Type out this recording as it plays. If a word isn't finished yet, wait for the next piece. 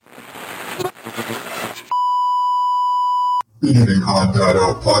Beginning On That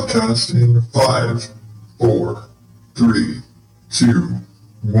Out podcast in 5, 4, 3, 2,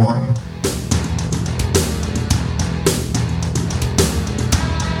 1.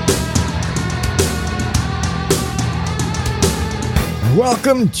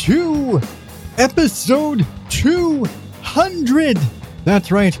 Welcome to episode 200.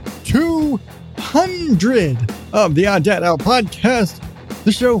 That's right, 200 of the Odd Dad Out podcast,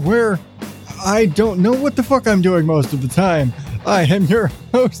 the show where I don't know what the fuck I'm doing most of the time. I am your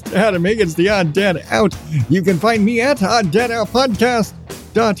host, Adam Higgins, the Odd Dad Out. You can find me at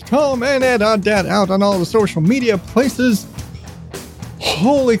oddadoutpodcast.com and at Odd Dad Out on all the social media places.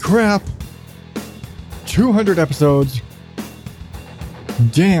 Holy crap. 200 episodes.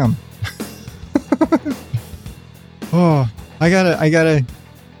 Damn. Oh, I gotta,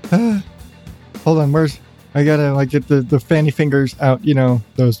 hold on, I gotta like get the fanny fingers out, you know,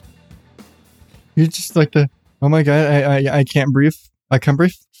 those, you just like the, oh my God, I can't breathe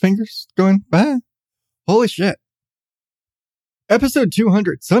fingers going, holy shit. Episode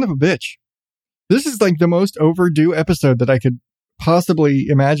 200, son of a bitch. This is like the most overdue episode that I could possibly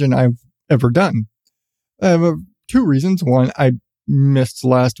imagine I've ever done. Two reasons. One, I missed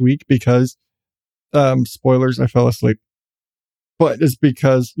last week because, spoilers, I fell asleep. But it's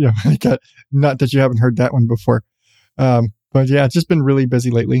because, you know, not that you haven't heard that one before. But yeah, it's just been really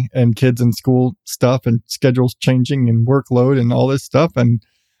busy lately, and kids and school stuff and schedules changing and workload and all this stuff. And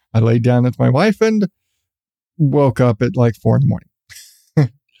I laid down with my wife and woke up at like 4 a.m.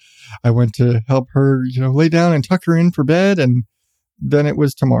 I went to help her, you know, lay down and tuck her in for bed, and then it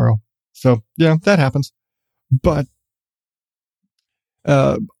was tomorrow. So yeah, that happens. But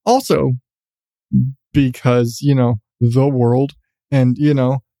also because, you know, the world and, you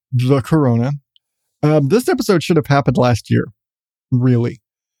know, the corona. This episode should have happened last year, really.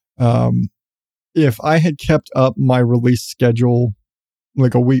 If I had kept up my release schedule,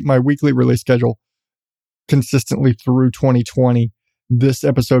 like my weekly release schedule consistently through 2020, this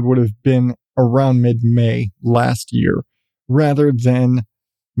episode would have been around mid-May last year, rather than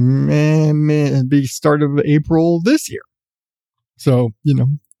the start of April this year. So, you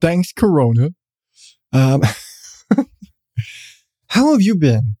know, thanks, Corona. How have you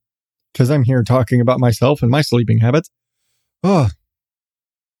been? Because I'm here talking about myself and my sleeping habits. Oh,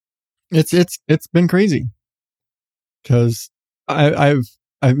 it's been crazy. Because I've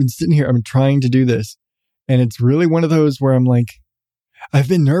been sitting here, I'm trying to do this, and it's really one of those where I'm like, I've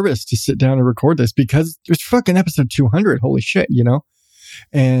been nervous to sit down and record this because there's fucking episode 200. Holy shit, you know?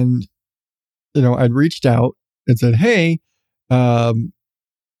 And, you know, I'd reached out and said, hey,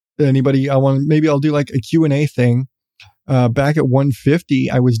 anybody, maybe I'll do like a Q&A thing. Back at 150,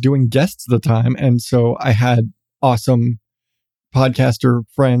 I was doing guests at the time. And so I had awesome podcast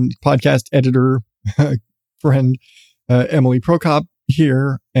editor friend, Emily Prokop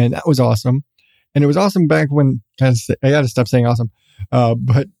here. And that was awesome. And it was awesome back when, I got to stop saying awesome.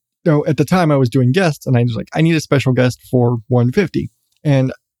 But you know, at the time I was doing guests, and I was like, I need a special guest for 150.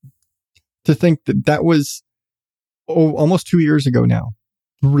 And to think that was almost 2 years ago now.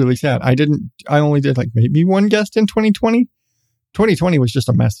 Really sad. I only did like maybe one guest in 2020. 2020 was just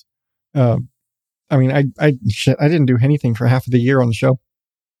a mess. I mean, I didn't do anything for half of the year on the show.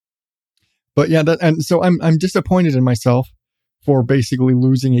 But yeah, and so I'm disappointed in myself for basically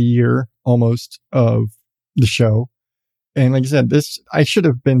losing a year almost of the show. And like I said, I should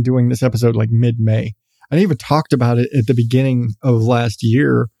have been doing this episode like mid-May. I even talked about it at the beginning of last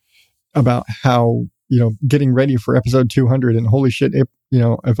year about how, you know, getting ready for episode 200, and holy shit, if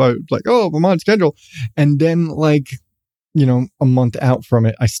I like, oh, I'm on schedule. And then like, you know, a month out from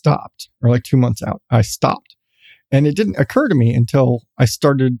it, I stopped, or like 2 months out, I stopped. And it didn't occur to me until I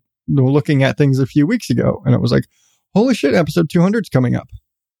started looking at things a few weeks ago. And it was like, holy shit, episode 200 is coming up.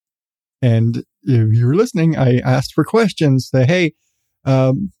 And if you're listening, I asked for questions. Say, hey,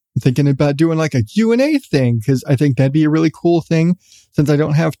 thinking about doing like a Q&A thing, because I think that'd be a really cool thing, since I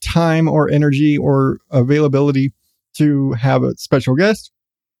don't have time or energy or availability to have a special guest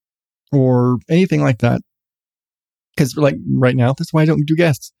or anything like that. Because like right now, that's why I don't do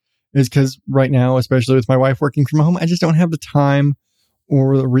guests, is because right now, especially with my wife working from home, I just don't have the time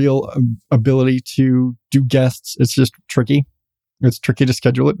or the real ability to do guests. It's just tricky. It's tricky to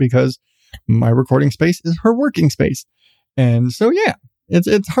schedule it because my recording space is her working space. And so, yeah,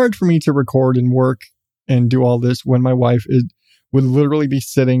 it's hard for me to record and work and do all this when my wife would literally be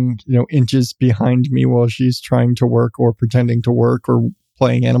sitting, you know, inches behind me while she's trying to work or pretending to work or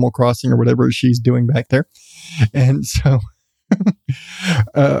playing Animal Crossing or whatever she's doing back there. And so,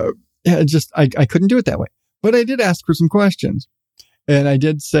 yeah, I couldn't do it that way. But I did ask for some questions. And I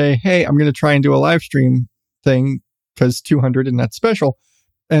did say, hey, I'm going to try and do a live stream thing because 200 and that's special.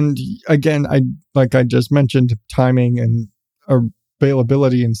 And again, like I just mentioned, timing and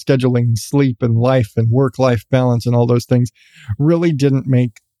availability and scheduling and sleep and life and work-life balance and all those things really didn't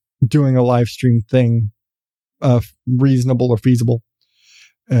make doing a live stream thing reasonable or feasible.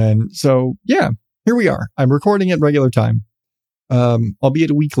 And so, yeah, here we are. I'm recording at regular time,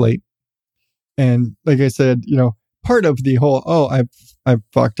 albeit a week late. And like I said, part of the whole, I've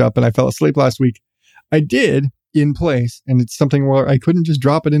fucked up and I fell asleep last week, I did in place. And it's something where I couldn't just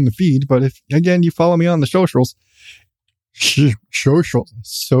drop it in the feed. But if, again, you follow me on the socials, social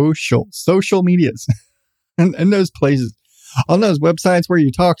medias and those places, on those websites where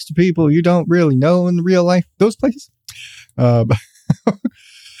you talk to people you don't really know in real life, those places.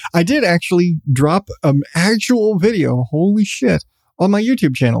 I did actually drop an actual video, holy shit, on my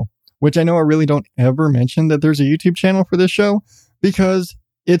YouTube channel, which I know I really don't ever mention that there's a YouTube channel for this show because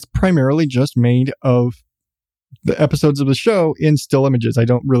it's primarily just made of the episodes of the show in still images. I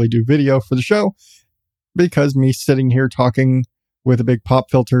don't really do video for the show because me sitting here talking with a big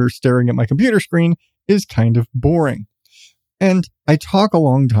pop filter staring at my computer screen is kind of boring. And I talk a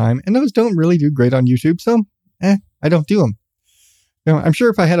long time, and those don't really do great on YouTube, so I don't do them. I'm sure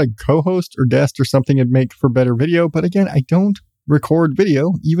if I had a co-host or guest or something, it'd make for better video, but again, I don't record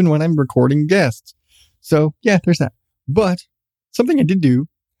video even when I'm recording guests. So yeah, there's that. But something I did do,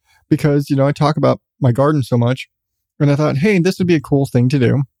 because, I talk about my garden so much, and I thought, hey, this would be a cool thing to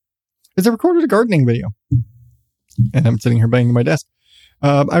do, is I recorded a gardening video. And I'm sitting here banging my desk.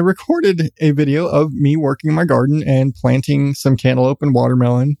 I recorded a video of me working in my garden and planting some cantaloupe and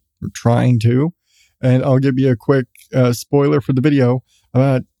watermelon, or trying to. And I'll give you a quick spoiler for the video.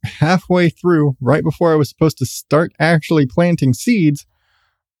 About halfway through, right before I was supposed to start actually planting seeds,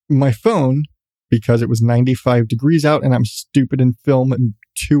 my phone, because it was 95 degrees out and I'm stupid in film at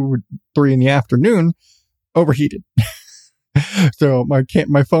 2 or 3 in the afternoon, overheated. So my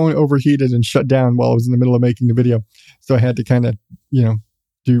phone overheated and shut down while I was in the middle of making the video. So I had to kind of,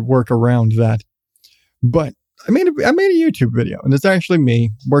 do work around that. But I made a YouTube video, and it's actually me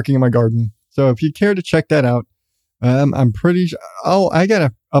working in my garden. So if you care to check that out, I'm pretty sure, I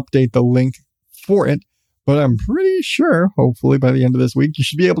gotta update the link for it, but I'm pretty sure, hopefully by the end of this week, you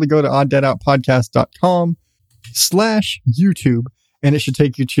should be able to go to odddadoutpodcast.com/YouTube, and it should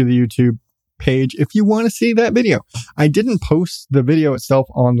take you to the YouTube page if you want to see that video. I didn't post the video itself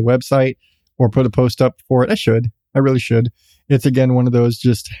on the website or put a post up for it. I really should. It's again, one of those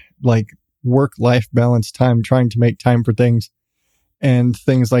just like work-life balance time, trying to make time for things and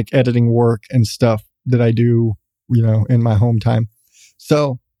things like editing work and stuff that I do, in my home time.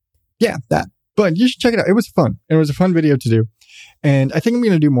 So yeah, that, but you should check it out. It was fun. It was a fun video to do. And I think I'm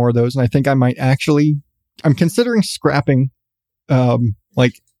going to do more of those. And I think I might I'm considering scrapping,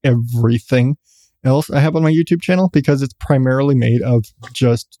 like everything else I have on my YouTube channel because it's primarily made of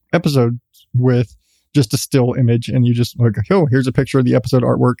just episodes with just a still image. And you just like, oh, here's a picture of the episode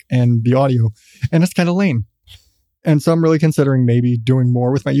artwork and the audio. And it's kind of lame. And so I'm really considering maybe doing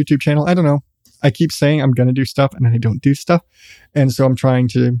more with my YouTube channel. I don't know. I keep saying I'm going to do stuff and then I don't do stuff. And so I'm trying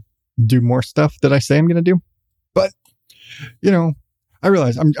to do more stuff that I say I'm going to do. But, I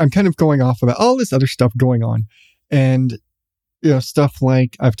realize I'm kind of going off about all this other stuff going on. And, stuff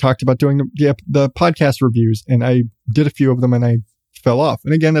like I've talked about doing the podcast reviews, and I did a few of them and I fell off.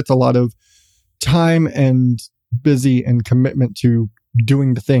 And again, that's a lot of time and busy and commitment to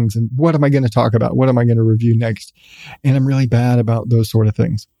doing the things. And what am I going to talk about? What am I going to review next? And I'm really bad about those sort of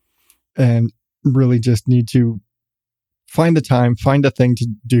things. And really just need to find the time, find a thing to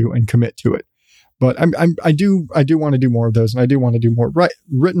do and commit to it. But I do want to do more of those, and I do want to do more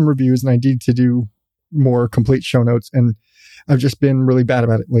written reviews, and I need to do more complete show notes. And I've just been really bad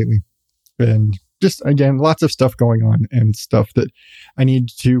about it lately. And just, again, lots of stuff going on and stuff that I need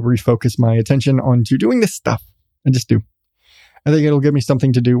to refocus my attention onto doing this stuff. I just do. I think it'll give me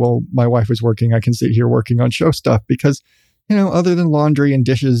something to do while my wife is working. I can sit here working on show stuff because, other than laundry and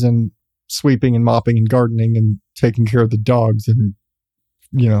dishes and sweeping and mopping and gardening and taking care of the dogs and,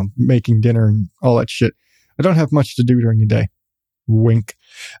 making dinner and all that shit, I don't have much to do during the day. Wink.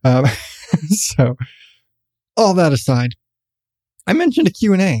 So all that aside, I mentioned a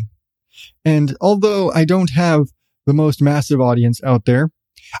Q&A. And although I don't have the most massive audience out there,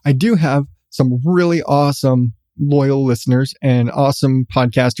 I do have some really awesome loyal listeners and awesome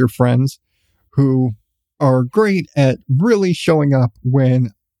podcaster friends who are great at really showing up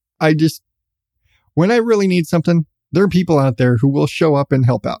when I really need something. There are people out there who will show up and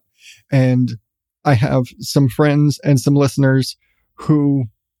help out. And I have some friends and some listeners who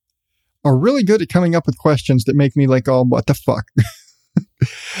are really good at coming up with questions that make me like, oh, what the fuck?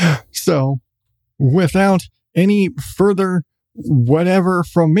 So without any further whatever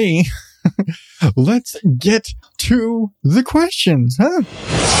from me, let's get to the questions, huh?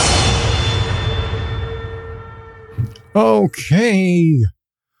 Okay.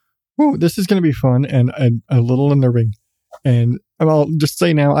 Ooh, this is going to be fun and a little unnerving. And I'll just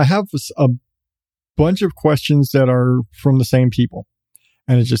say now, I have a bunch of questions that are from the same people.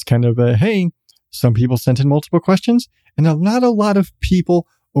 And it's just kind of hey, some people sent in multiple questions, and not a lot of people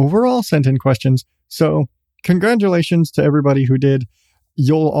overall sent in questions. So congratulations to everybody who did.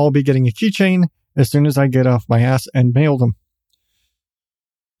 You'll all be getting a keychain as soon as I get off my ass and mail them.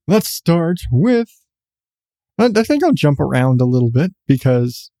 Let's start with, I think I'll jump around a little bit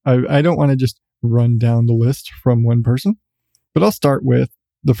because I don't want to just run down the list from one person. But I'll start with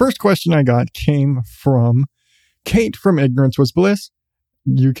the first question I got came from Kate from Ignorance Was Bliss.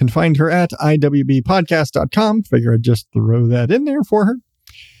 You can find her at iwbpodcast.com. Figure I'd just throw that in there for her.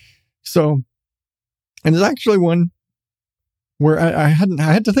 So, and it's actually one where I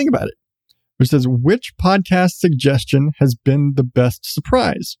had to think about it. Which says, which podcast suggestion has been the best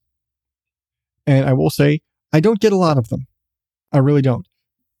surprise? And I will say, I don't get a lot of them. I really don't.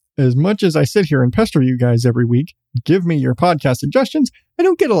 As much as I sit here and pester you guys every week, give me your podcast suggestions, I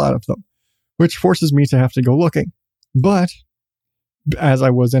don't get a lot of them, which forces me to have to go looking. But as I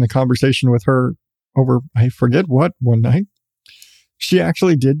was in a conversation with her over, I forget what, one night, she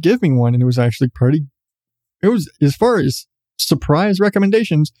actually did give me one, and it was actually it was, as far as surprise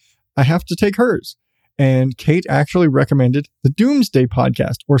recommendations, I have to take hers. And Kate actually recommended the Doomsday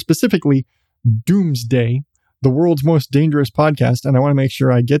podcast, or specifically Doomsday, the world's most dangerous podcast. And I want to make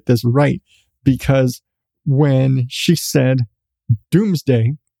sure I get this right, because when she said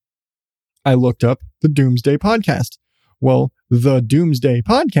Doomsday, I looked up the Doomsday podcast. Well, the Doomsday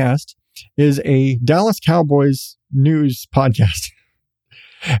podcast is a Dallas Cowboys news podcast.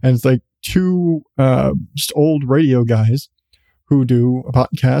 And it's like two just old radio guys who do a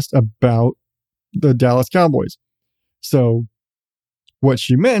podcast about the Dallas Cowboys. So what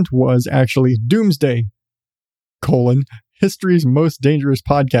she meant was actually Doomsday, history's most dangerous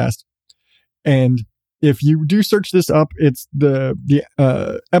podcast. And if you do search this up, it's the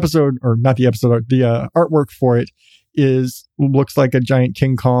episode, or not the episode, the artwork for it looks like a giant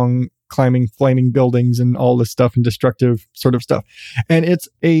King Kong climbing flaming buildings and all this stuff and destructive sort of stuff. And it's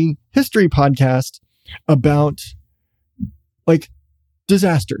a history podcast about like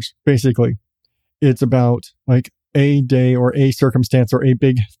disasters, basically. It's about like a day or a circumstance or a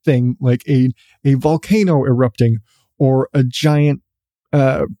big thing, like a volcano erupting or a giant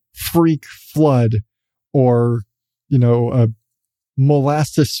freak flood or, a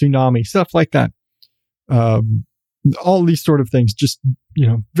molasses tsunami, stuff like that. All these sort of things, just,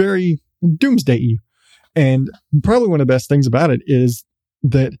 very doomsday-y. And probably one of the best things about it is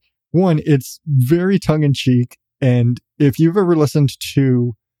that, one, it's very tongue-in-cheek. And if you've ever listened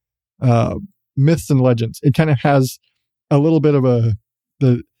to Myths and Legends, it kind of has a little bit of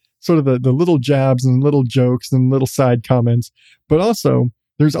the little jabs and little jokes and little side comments. But also,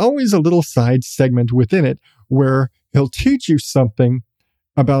 there's always a little side segment within it where he'll teach you something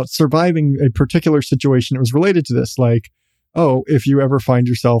about surviving a particular situation that was related to this. Like, if you ever find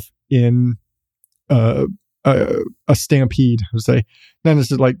yourself in a stampede, say, then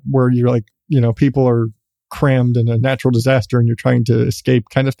this is like where you're like, people are crammed in a natural disaster and you're trying to escape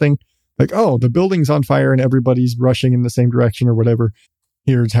kind of thing. Like, the building's on fire and everybody's rushing in the same direction or whatever.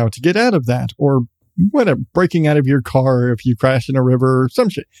 Here's how to get out of that. Or whatever, breaking out of your car if you crash in a river or some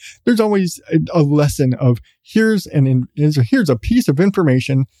shit. There's always a lesson of here's a piece of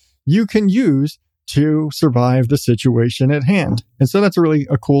information you can use to survive the situation at hand. And so that's really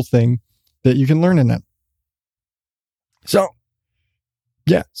a cool thing that you can learn in that. So,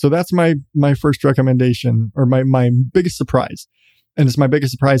 yeah, so that's my first recommendation, or my biggest surprise. And it's my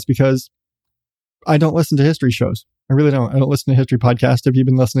biggest surprise because I don't listen to history shows. I really don't. I don't listen to history podcasts. If you've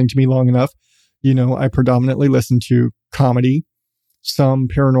been listening to me long enough, I predominantly listen to comedy, some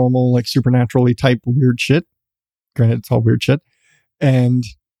paranormal, like supernaturally type weird shit. Granted, it's all weird shit. And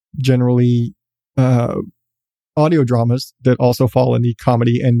generally audio dramas that also fall in the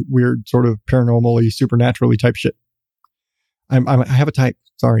comedy and weird sort of paranormally, supernaturally type shit. I have a type.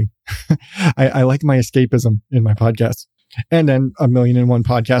 Sorry. I like my escapism in my podcasts. And then 1,000,001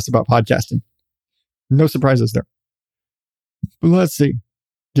 podcasts about podcasting. No surprises there. But let's see.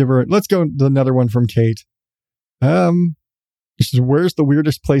 Let's go to another one from Kate. She says, where's the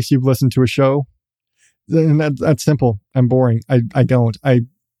weirdest place you've listened to a show? And that's simple. I'm boring. I don't. I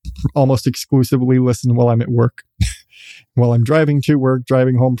almost exclusively listen while I'm at work. While I'm driving to work,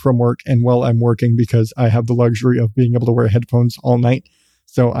 driving home from work, and while I'm working, because I have the luxury of being able to wear headphones all night.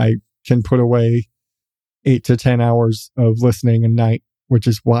 So I can put away 8 to 10 hours of listening a night, which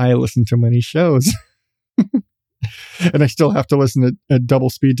is why I listen to many shows. And I still have to listen at double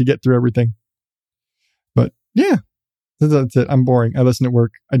speed to get through everything. But yeah, that's it. I'm boring. I listen at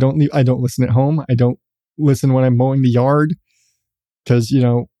work. I don't listen at home. I don't listen when I'm mowing the yard because,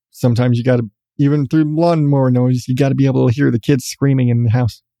 sometimes you got to, even through lawnmower noise, you got to be able to hear the kids screaming in the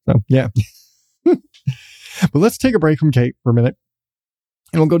house. So yeah. But let's take a break from Kate for a minute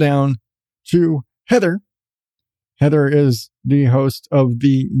and we'll go down to Heather. Heather is the host of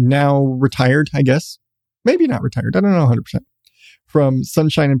the now retired, I guess, maybe not retired, I don't know 100%, from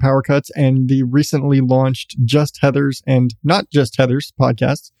Sunshine and Power Cuts and the recently launched Just Heather's and Not Just Heather's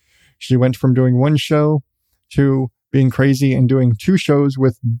podcasts. She went from doing one show to being crazy and doing 2 shows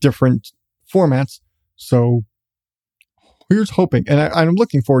with different formats. So here's hoping, and I'm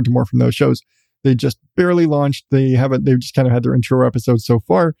looking forward to more from those shows. They just barely launched. They've just kind of had their intro episodes so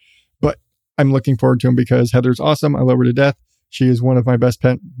far, but I'm looking forward to them because Heather's awesome. I love her to death. She is one of my best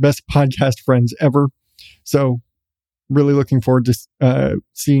podcast friends ever. So really looking forward to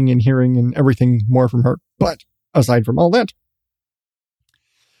seeing and hearing and everything more from her. But aside from all that,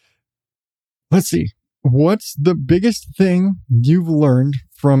 let's see. What's the biggest thing you've learned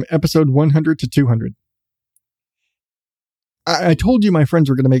from episode 100 to 200? I told you my friends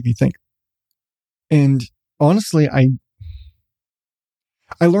were going to make me think. And honestly, I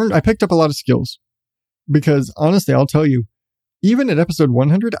picked up a lot of skills because honestly, I'll tell you, even at episode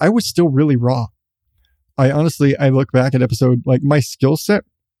 100, I was still really raw. I look back at episode, like my skill set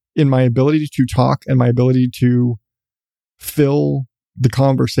in my ability to talk and my ability to fill the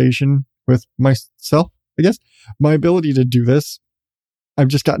conversation with myself, I guess. My ability to do this, I've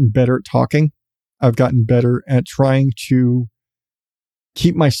just gotten better at talking. I've gotten better at trying to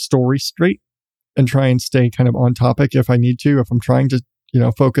keep my story straight and try and stay kind of on topic if I need to. If I'm trying to,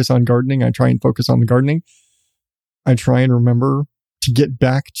 focus on gardening, I try and focus on the gardening. I try and remember to get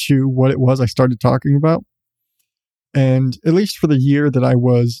back to what it was I started talking about. And at least for the year that I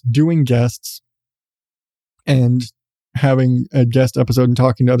was doing guests and having a guest episode and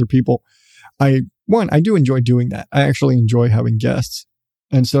talking to other people, I do enjoy doing that. I actually enjoy having guests.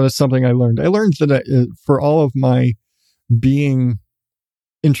 And so that's something I learned. I learned that for all of my being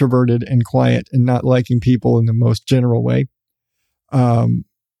introverted and quiet and not liking people in the most general way,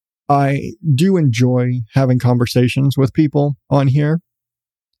 I do enjoy having conversations with people on here.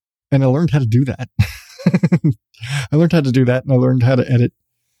 And I learned how to do that. I learned how to do that and I learned how to edit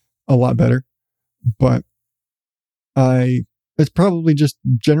a lot better. But it's probably just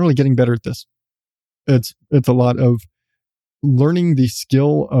generally getting better at this. It's a lot of learning the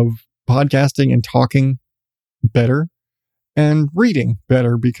skill of podcasting and talking better and reading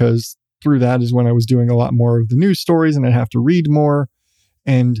better, because through that is when I was doing a lot more of the news stories and I'd have to read more,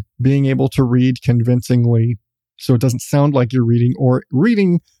 and being able to read convincingly so it doesn't sound like you're reading, or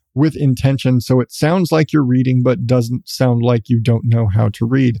reading with intention so it sounds like you're reading but doesn't sound like you don't know how to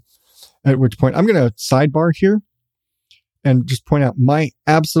read. At which point I'm going to sidebar here and just point out my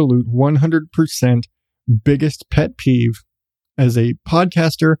absolute 100% biggest pet peeve as a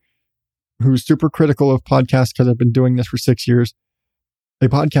podcaster who's super critical of podcasts because I've been doing this for 6 years, a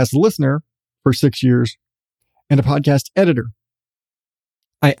podcast listener for 6 years, and a podcast editor.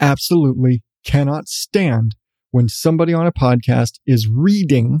 I absolutely cannot stand when somebody on a podcast is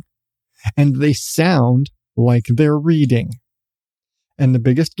reading and they sound like they're reading. And the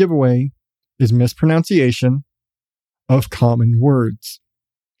biggest giveaway is mispronunciation of common words,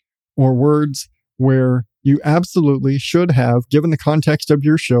 or words where you absolutely should have, given the context of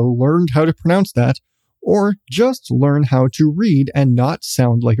your show, learned how to pronounce that, or just learn how to read and not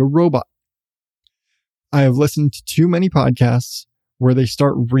sound like a robot. I have listened to too many podcasts where they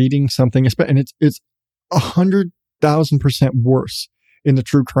start reading something, and it's 100,000% worse in the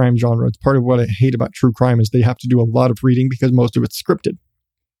true crime genre. It's part of what I hate about true crime is they have to do a lot of reading because most of it's scripted.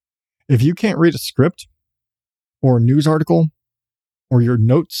 If you can't read a script or a news article or your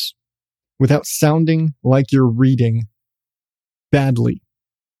notes without sounding like you're reading badly,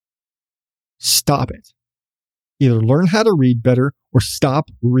 stop it. Either learn how to read better or stop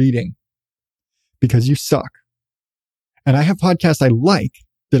reading, because you suck. And I have podcasts I like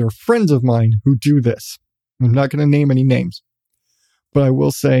that are friends of mine who do this. I'm not going to name any names, but I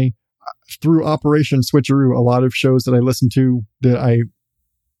will say through Operation Switcheroo, a lot of shows that I listened to that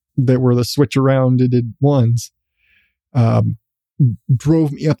were the switch around ones,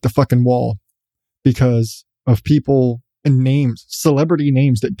 drove me up the fucking wall because of people and names, celebrity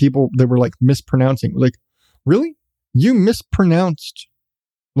names that were like mispronouncing. Like, really? You mispronounced?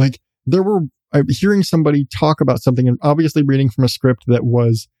 Like, I'm hearing somebody talk about something and obviously reading from a script that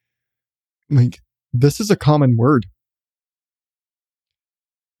was like this is a common word.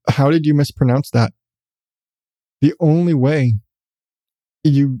 How did you mispronounce that? The only way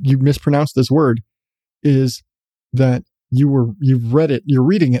you mispronounced this word is that you've read it, you're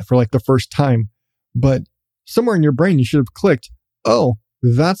reading it for like the first time, but somewhere in your brain you should have clicked, oh,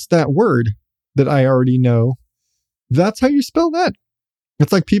 that's that word that I already know. That's how you spell that.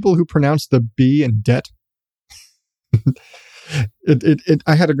 It's like people who pronounce the B in debt.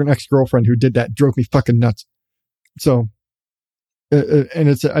 I had an ex-girlfriend who did that, drove me fucking nuts. So, and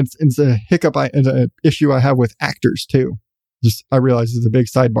it's a hiccup, it's an issue I have with actors too. Just, I realize it's a big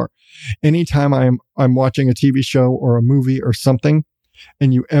sidebar. Anytime I'm watching a TV show or a movie or something,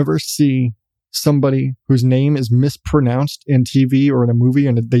 and you ever see somebody whose name is mispronounced in TV or in a movie,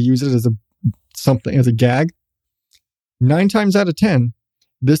 and they use it as a gag, 9 times out of 10,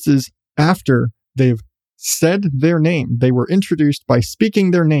 this is after they've said their name. They were introduced by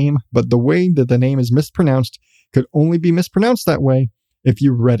speaking their name, but the way that the name is mispronounced could only be mispronounced that way if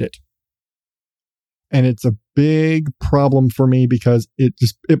you read it. And it's a big problem for me because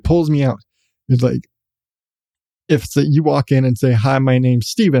it pulls me out. It's like, if you walk in and say, hi, my name's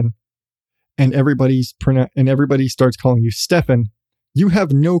Steven, and everybody starts calling you Stefan, you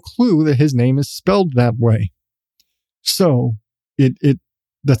have no clue that his name is spelled that way. So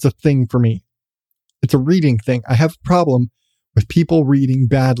that's a thing for me. It's a reading thing. I have a problem with people reading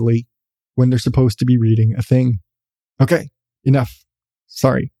badly when they're supposed to be reading a thing. Okay, enough.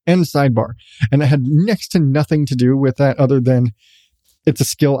 Sorry. End sidebar. And it had next to nothing to do with that other than it's a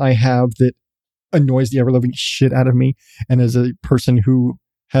skill I have that annoys the ever-living shit out of me. And as a person who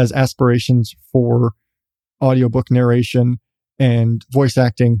has aspirations for audiobook narration and voice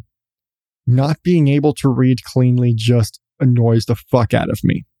acting, not being able to read cleanly just annoys the fuck out of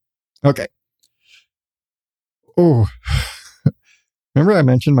me. Okay. Oh, remember I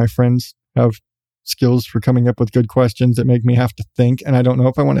mentioned my friends have skills for coming up with good questions that make me have to think, and I don't know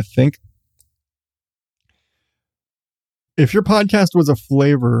if I want to think. If your podcast was a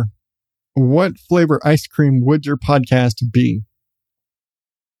flavor, what flavor ice cream would your podcast be?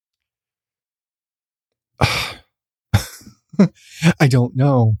 I don't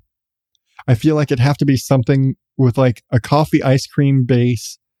know. I feel like it'd have to be something with like a coffee ice cream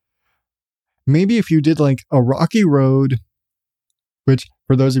base. Maybe if you did like a Rocky Road, which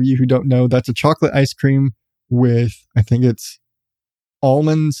for those of you who don't know, that's a chocolate ice cream with, I think it's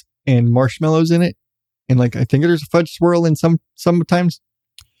almonds and marshmallows in it. And like, I think there's a fudge swirl in sometimes.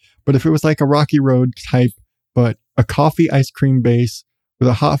 But if it was like a Rocky Road type, but a coffee ice cream base with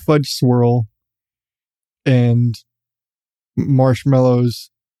a hot fudge swirl and marshmallows,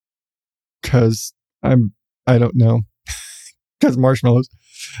 cause I don't know, cause marshmallows,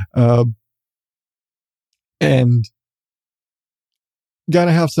 and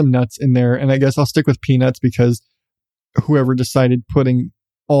gotta have some nuts in there. And I guess I'll stick with peanuts because whoever decided putting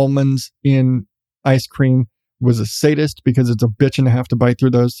almonds in ice cream was a sadist, because it's a bitch and a half to bite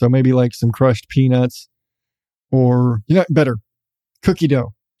through those. So maybe like some crushed peanuts, or, you know, better, cookie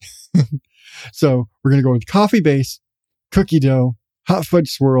dough. So we're going to go with coffee base, cookie dough, hot fudge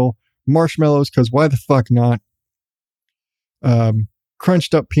swirl, marshmallows, because why the fuck not?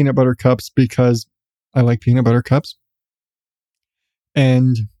 Crunched up peanut butter cups, because I like peanut butter cups.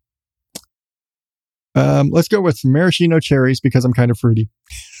 And let's go with maraschino cherries, because I'm kind of fruity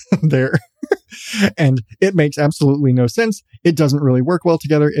there. And it makes absolutely no sense. It doesn't really work well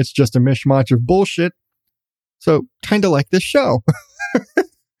together. It's just a mishmash of bullshit. So kind of like this show.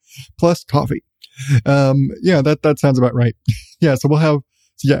 Plus coffee. Yeah, that sounds about right. Yeah, so we'll have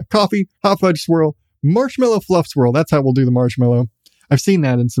coffee, hot fudge swirl, marshmallow fluff swirl. That's how we'll do the marshmallow. I've seen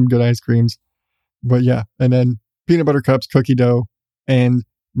that in some good ice creams. But yeah, and then peanut butter cups, cookie dough, and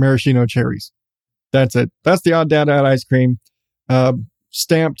maraschino cherries. That's it. That's the Odd Dad Out ice cream.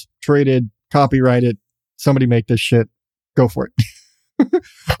 Stamped, traded, copyrighted. Somebody make this shit. Go for it.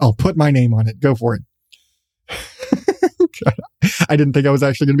 I'll put my name on it. Go for it. I didn't think I was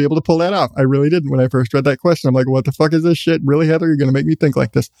actually going to be able to pull that off. I really didn't when I first read that question. I'm like, what the fuck is this shit? Really, Heather? You're going to make me think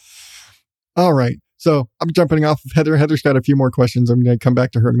like this? All right. So I'm jumping off of Heather. Heather's got a few more questions. I'm going to come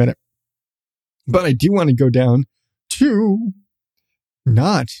back to her in a minute. But I do want to go down to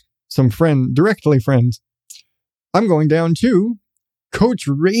not some directly friends. I'm going down to Coach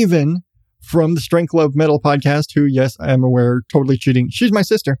Raven from the Strength Love Metal podcast, who, yes, I am aware, totally cheating. She's my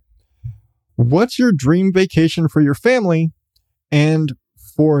sister. What's your dream vacation for your family and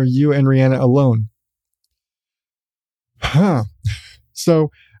for you and Rihanna alone?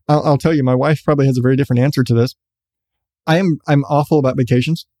 So I'll tell you, my wife probably has a very different answer to this. I'm awful about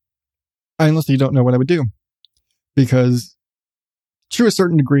vacations. I honestly don't know what I would do, because to a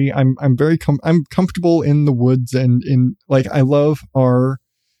certain degree, I'm very I'm comfortable in the woods, and in like I love our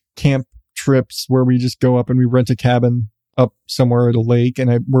camp trips where we just go up and we rent a cabin up somewhere at a lake,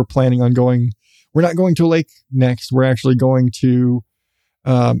 and we're planning on going. We're not going to a lake next. We're actually going to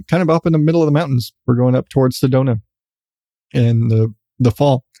kind of up in the middle of the mountains. We're going up towards Sedona in the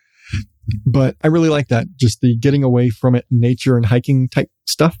fall. But I really like that, just the getting away from it, nature and hiking type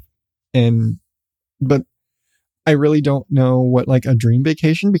stuff. But I really don't know what like a dream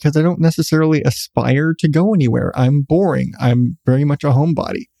vacation, because I don't necessarily aspire to go anywhere. I'm boring. I'm very much a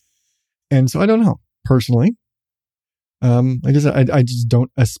homebody. And so I don't know personally. Like I said, I just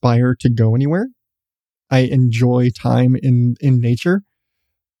don't aspire to go anywhere. I enjoy time in nature.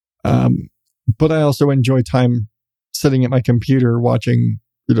 But I also enjoy time sitting at my computer watching,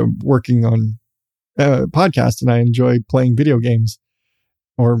 working on podcasts, and I enjoy playing video games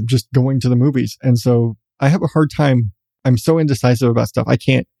or just going to the movies. And so I have a hard time. I'm so indecisive about stuff. I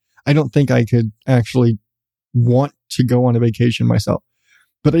don't think I could actually want to go on a vacation myself.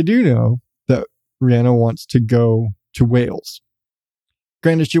 But I do know that Rihanna wants to go to Wales.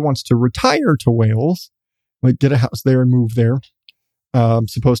 Granted, she wants to retire to Wales, like get a house there and move there.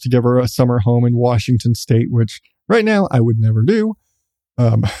 Supposed to give her a summer home in Washington State, which right now I would never do.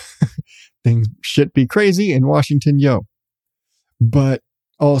 Things shit be crazy in Washington, yo. But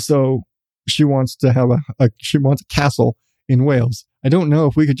also, she wants to have she wants a castle in Wales. I don't know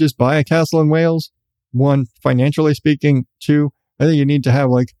if we could just buy a castle in Wales. One, financially speaking. Two, I think you need to have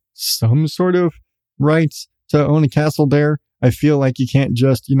like some sort of rights to own a castle there. I feel like you can't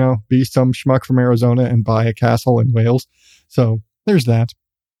just, be some schmuck from Arizona and buy a castle in Wales. So there's that.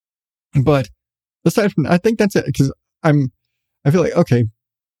 But aside from, I think that's it, because I feel like, okay,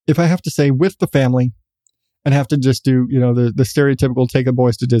 if I have to say with the family, I'd have to just do, the stereotypical take the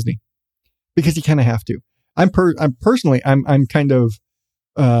boys to Disney, because you kind of have to. I'm kind of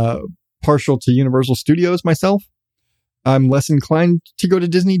partial to Universal Studios myself. I'm less inclined to go to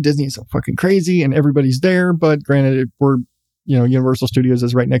Disney. Disney is so fucking crazy and everybody's there, but granted, Universal Studios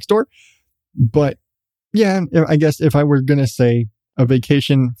is right next door. But yeah, I guess if I were going to say a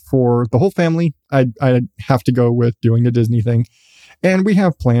vacation for the whole family, I'd have to go with doing the Disney thing. And we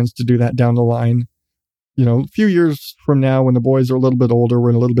have plans to do that down the line. A few years from now, when the boys are a little bit older,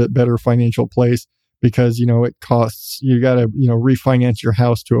 we're in a little bit better financial place, because, it costs, you got to, refinance your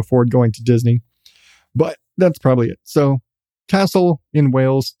house to afford going to Disney. But that's probably it. So castle in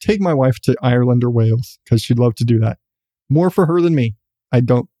Wales, take my wife to Ireland or Wales, because she'd love to do that. More for her than me. I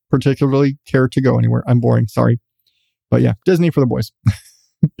don't particularly care to go anywhere. I'm boring. Sorry. But yeah, Disney for the boys.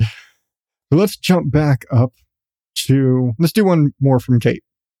 So let's jump back up let's do one more from Kate.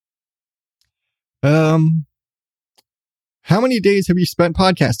 How many days have you spent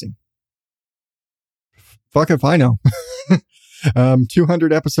podcasting? Fuck if I know.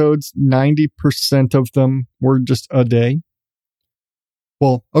 200 episodes, 90% of them were just a day.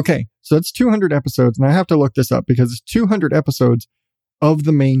 Well, okay, so it's 200 episodes, and I have to look this up because it's 200 episodes of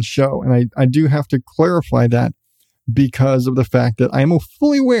the main show. And I do have to clarify that because of the fact that I am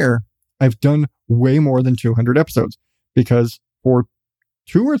fully aware I've done way more than 200 episodes, because for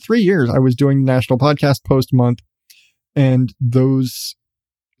 2 or 3 years, I was doing National Podcast Post Month, and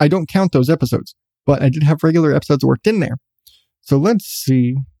I don't count those episodes, but I did have regular episodes worked in there. So let's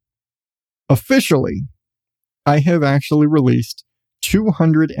see. Officially, I have actually released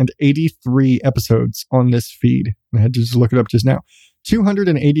 283 episodes on this feed. I had to just look it up just now.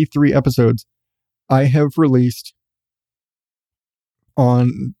 283 episodes I have released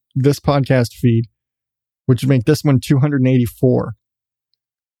on this podcast feed, which would make this one 284.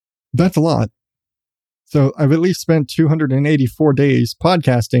 That's a lot. So I've at least spent 284 days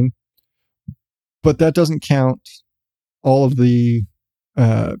podcasting, but that doesn't count all of the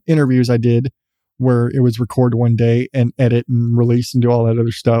interviews I did where it was record one day and edit and release and do all that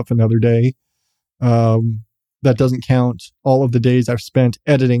other stuff another day. That doesn't count all of the days I've spent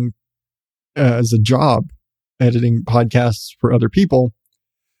editing as a job, editing podcasts for other people.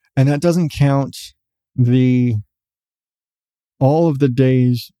 And that doesn't count all of the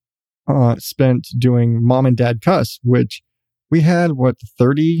days spent doing Mom and Dad Cuss, which we had,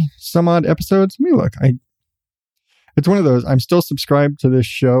 30 some odd episodes? Let me look. It's one of those. I'm still subscribed to this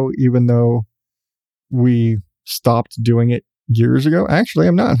show, even though we stopped doing it years ago. Actually,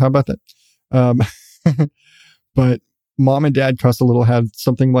 I'm not. How about that? But Mom and Dad Cuss a Little had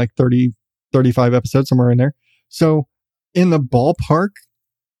something like 30, 35 episodes, somewhere in there. So in the ballpark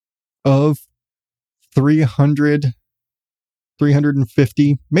of 300,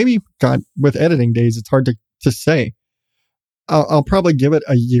 350, maybe, God, with editing days, it's hard to say. I'll probably give it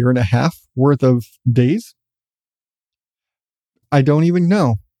a year and a half worth of days. I don't even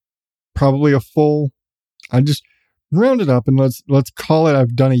know. Probably I just round it up and let's call it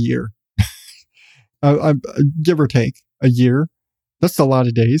I've done a year. I give or take a year. That's a lot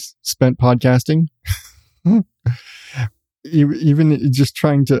of days spent podcasting. Even just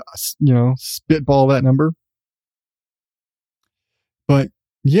trying to, spitball that number. But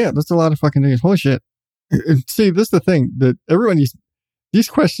yeah, that's a lot of fucking days. Holy shit. See, this is the thing that these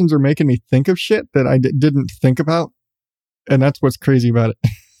questions are making me think of shit that I didn't think about. And that's what's crazy about it.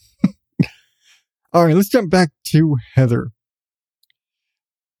 All right, let's jump back to Heather.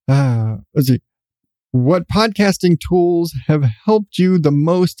 Let's see. What podcasting tools have helped you the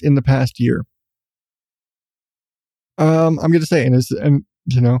most in the past year? I'm going to say,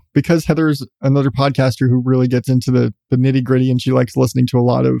 because Heather's another podcaster who really gets into the nitty gritty, and she likes listening to a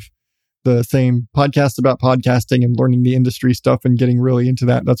lot of the same podcasts about podcasting and learning the industry stuff and getting really into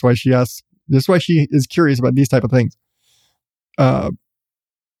that. That's why she asks. That's why she is curious about these type of things.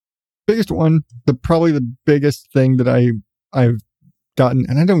 Biggest one, probably the biggest thing that I've gotten,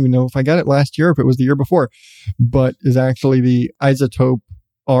 and I don't even know if I got it last year, or if it was the year before, but is actually the iZotope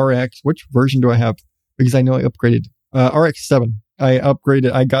RX. Which version do I have? Because I know I upgraded. RX7. I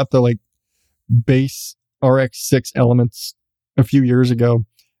upgraded. I got the base RX6 elements a few years ago,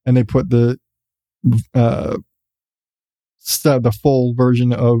 and they put the full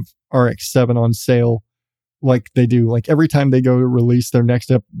version of RX7 on sale, like they do. Like every time they go to release their next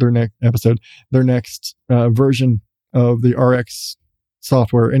version of the RX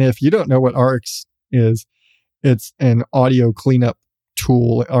software. And if you don't know what RX is, it's an audio cleanup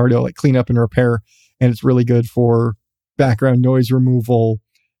tool, audio cleanup and repair, and it's really good for background noise removal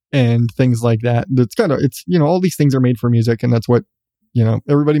and things like that. All these things are made for music, and that's what,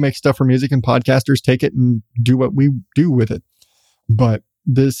 everybody makes stuff for music, and podcasters take it and do what we do with it. But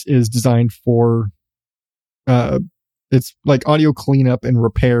this is designed for, it's like audio cleanup and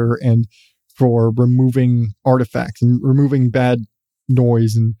repair, and for removing artifacts and removing bad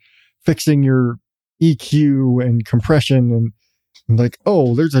noise and fixing your EQ and compression and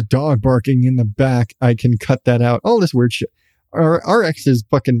there's a dog barking in the back. I can cut that out. All this weird shit. RX is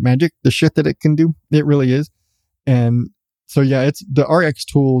fucking magic. The shit that it can do. It really is. And so, yeah, the RX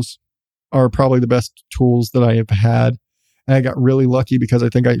tools are probably the best tools that I have had. And I got really lucky because I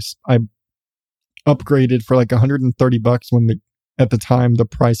think I upgraded for $130 when at the time the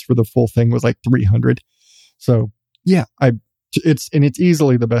price for the full thing was $300. So yeah, it's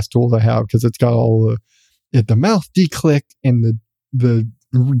easily the best tools I have because it's got all the mouth declick and the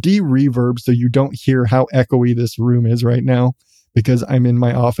de-reverb, so you don't hear how echoey this room is right now because I'm in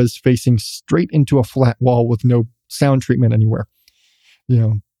my office facing straight into a flat wall with no sound treatment anywhere.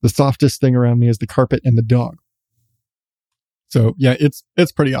 The softest thing around me is the carpet and the dog. So yeah,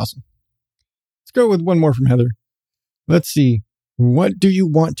 it's pretty awesome. Let's go with one more from Heather. Let's see. What do you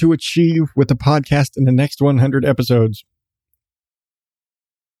want to achieve with the podcast in the next 100 episodes?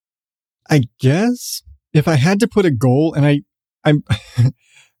 I guess if I had to put a goal, and I'm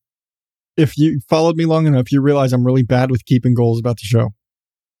if you followed me long enough, you realize I'm really bad with keeping goals about the show.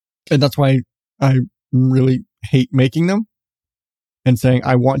 And that's why I really hate making them and saying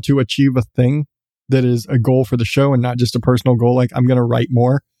I want to achieve a thing that is a goal for the show and not just a personal goal. I'm going to write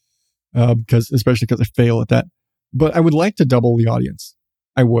more, especially because I fail at that. But I would like to double the audience.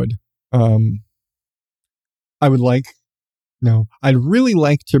 I would. I'd really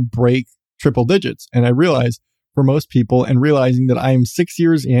like to break triple digits. And I realize for most people, and realizing that I am 6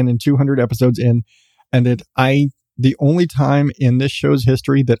 years in and 200 episodes in, and that the only time in this show's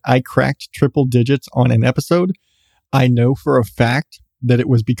history that I cracked triple digits on an episode, I know for a fact that it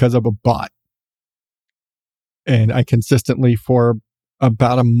was because of a bot. And I consistently, for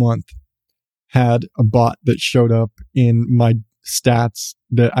about a month, had a bot that showed up in my stats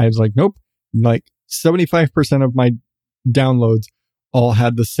that I was nope, 75% of my downloads all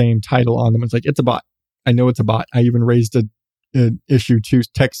had the same title on them. It's it's a bot. I know it's a bot. I even raised an issue to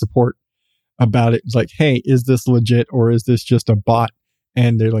tech support about it. It's hey, is this legit or is this just a bot?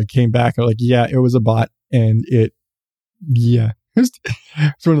 And they came back and yeah, it was a bot. And it's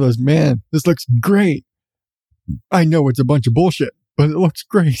one of those, man, this looks great. I know it's a bunch of bullshit, but it looks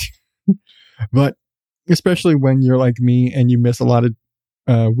great. But especially when you're like me and you miss a lot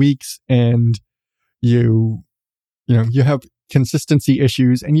of weeks and you have consistency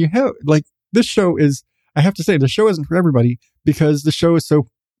issues, and you have this show is, I have to say, the show isn't for everybody because the show is so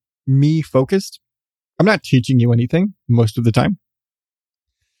me focused. I'm not teaching you anything most of the time.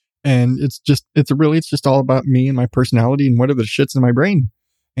 And it's just all about me and my personality and what are the shits in my brain.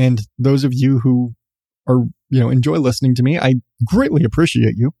 And those of you who are, enjoy listening to me, I greatly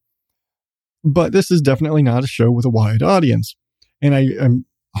appreciate you. But this is definitely not a show with a wide audience. And I am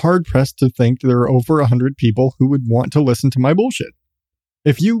hard pressed to think there are over 100 people who would want to listen to my bullshit.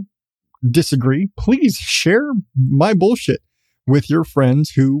 If you disagree, please share my bullshit with your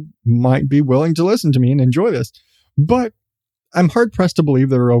friends who might be willing to listen to me and enjoy this. But I'm hard pressed to believe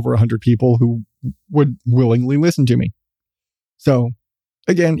there are over 100 people who would willingly listen to me. So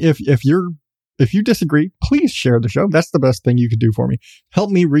again, if you disagree, please share the show. That's the best thing you could do for me.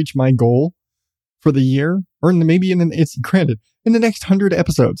 Help me reach my goal for the year, or maybe in the next 100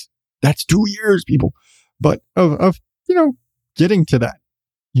 episodes. That's 2 years, people. But of getting to that,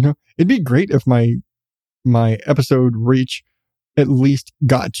 it'd be great if my episode reach at least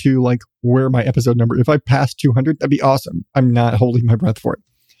got to like where my episode number. If I passed 200, that'd be awesome. I'm not holding my breath for it.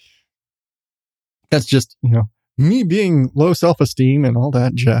 That's just me being low self-esteem and all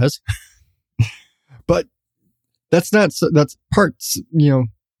that jazz. But that's parts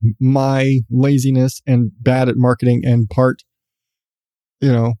my laziness and bad at marketing, and part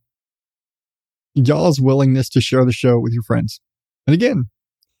y'all's willingness to share the show with your friends. And again,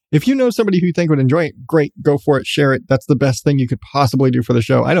 if you know somebody who you think would enjoy it, great, go for it, share it. That's the best thing you could possibly do for the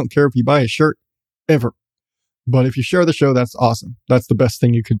show. I don't care if you buy a shirt ever, but if you share the show, that's awesome. That's the best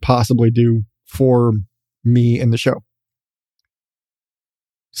thing you could possibly do for me and the show.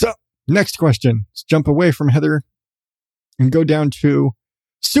 So next question, let's jump away from Heather and go down to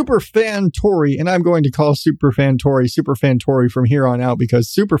Superfan Tori, and I'm going to call Superfan Tori from here on out,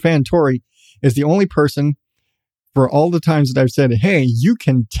 because Superfan Tori is the only person for all the times that I've said, hey, you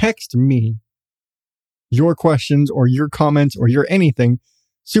can text me your questions or your comments or your anything.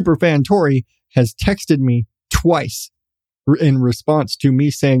 Superfan Tori has texted me twice in response to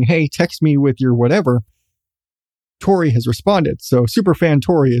me saying, hey, text me with your whatever. Tori has responded. So Superfan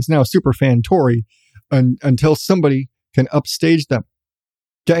Tori is now Superfan Tori until somebody can upstage them.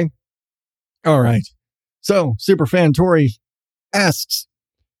 Okay. All right. So Superfan Tori asks,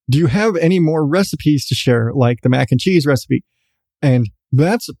 do you have any more recipes to share, like the mac and cheese recipe? And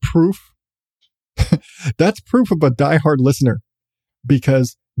that's proof. That's proof of a diehard listener,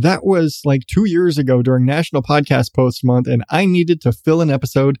 because that was like 2 years ago during National Podcast Post Month, and I needed to fill an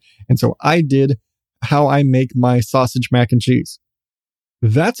episode. And so I did how I make my sausage mac and cheese.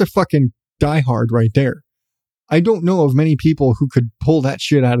 That's a fucking diehard right there. I don't know of many people who could pull that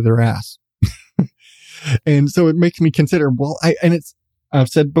shit out of their ass. And so it makes me consider, I've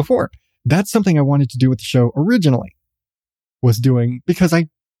said before, that's something I wanted to do with the show originally, was doing, because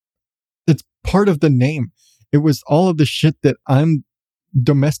it's part of the name. It was all of the shit that I'm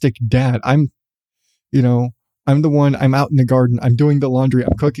domestic dad. I'm the one, I'm out in the garden. I'm doing the laundry.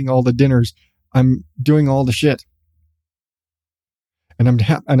 I'm cooking all the dinners. I'm doing all the shit. And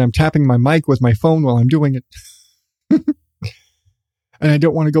I'm tapping my mic with my phone while I'm doing it. And I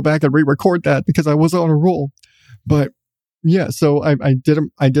don't want to go back and re-record that because I was on a roll. But yeah, so I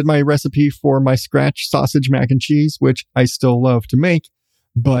did my recipe for my scratch sausage mac and cheese, which I still love to make,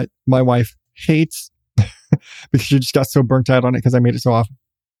 but my wife hates because she just got so burnt out on it because I made it so often.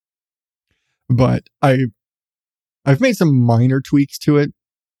 But I've made some minor tweaks to it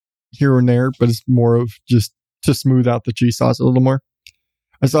here and there, but it's more of just to smooth out the cheese sauce a little more.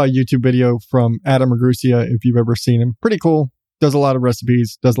 I saw a YouTube video from Adam Ragusea, if you've ever seen him. Pretty cool. Does a lot of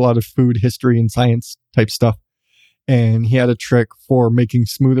recipes, does a lot of food history and science type stuff. And he had a trick for making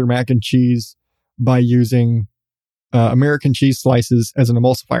smoother mac and cheese by using American cheese slices as an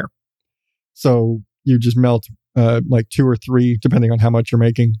emulsifier. So you just melt like 2 or 3, depending on how much you're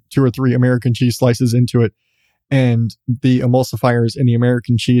making, 2 or 3 American cheese slices into it. And the emulsifiers in the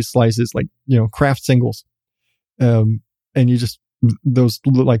American cheese slices, like, Kraft singles. And you just, those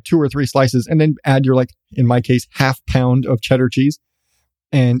like 2 or 3 slices, and then add your, like, in my case, half pound of cheddar cheese.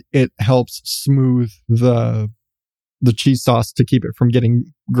 And it helps smooth the cheese sauce to keep it from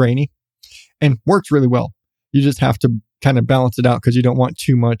getting grainy, and works really well. You just have to kind of balance it out because you don't want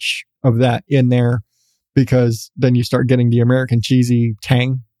too much of that in there, because then you start getting the American cheesy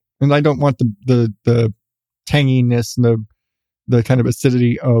tang. And I don't want the tanginess and the kind of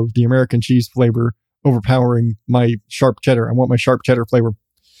acidity of the American cheese flavor overpowering my sharp cheddar. I want my sharp cheddar flavor.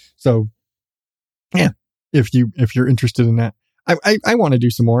 So yeah, if you're interested in that, I want to do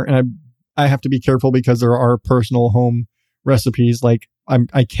some more, and I have to be careful because there are personal home recipes. Like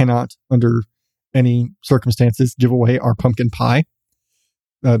I cannot under any circumstances give away our pumpkin pie,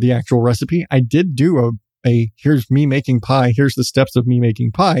 the actual recipe. I did do a here's me making pie. Here's the steps of me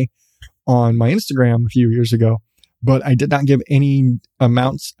making pie on my Instagram a few years ago, but I did not give any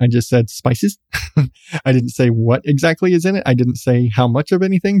amounts. I just said spices. I didn't say what exactly is in it. I didn't say how much of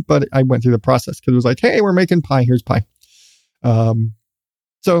anything, but I went through the process because it was like, hey, we're making pie. Here's pie.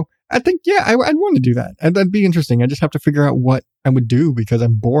 So I think, yeah, I'd want to do that. That'd be interesting. I just have to figure out what I would do because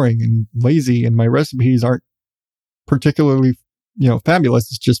I'm boring and lazy and my recipes aren't particularly, fabulous.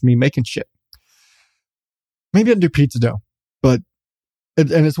 It's just me making shit. Maybe I'd do pizza dough, but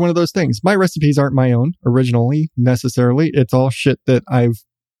it's one of those things. My recipes aren't my own originally necessarily. It's all shit that I've,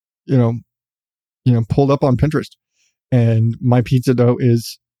 pulled up on Pinterest. And my pizza dough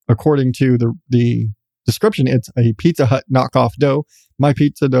is, according to the description, it's a Pizza Hut knockoff dough. My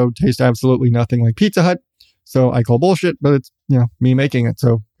pizza dough tastes absolutely nothing like Pizza Hut. So I call bullshit, but it's, me making it.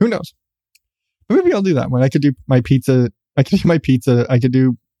 So who knows? Maybe I'll do that one. I could do my pizza. I could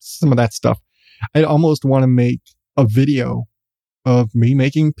do some of that stuff. I'd almost want to make a video of me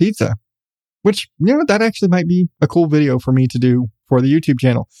making pizza, which, that actually might be a cool video for me to do for the YouTube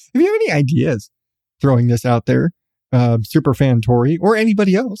channel. If you have any ideas, throwing this out there, Superfan Tori or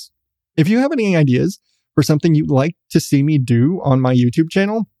anybody else, if you have any ideas for something you'd like to see me do on my YouTube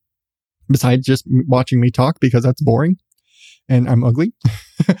channel, besides just watching me talk because that's boring and I'm ugly,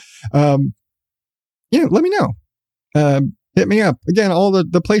 let me know. Hit me up. Again, all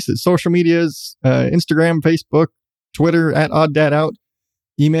the places, social medias, Instagram, Facebook, Twitter at OddDadOut,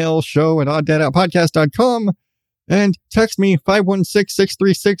 email show@oddadoutpodcast.com, and text me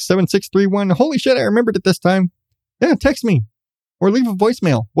 516-636-7631. Holy shit, I remembered it this time. Yeah, text me or leave a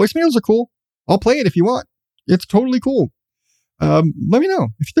voicemail. Voicemails are cool. I'll play it if you want. It's totally cool. Let me know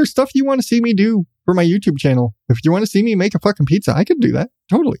if there's stuff you want to see me do for my YouTube channel. If you want to see me make a fucking pizza, I could do that.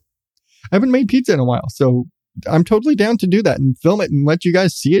 Totally. I haven't made pizza in a while, so I'm totally down to do that and film it and let you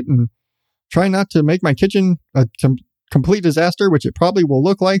guys see it and try not to make my kitchen a complete disaster, which it probably will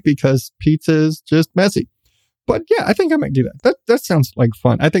look like because pizza is just messy. But yeah, I think I might do that. That sounds like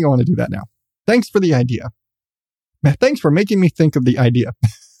fun. I think I want to do that now. Thanks for the idea. Thanks for making me think of the idea.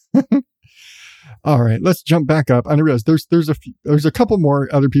 All right, let's jump back up. I realize there's a couple more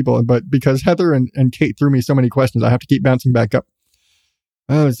other people, but because Heather and Kate threw me so many questions, I have to keep bouncing back up.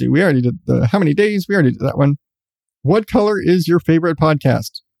 Let's see. We already did how many days? We already did that one. What color is your favorite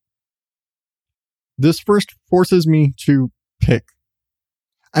podcast? This first forces me to pick.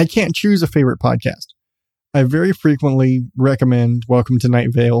 I can't choose a favorite podcast. I very frequently recommend Welcome to Night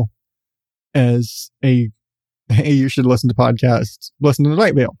Vale as hey, you should listen to podcasts. Listen to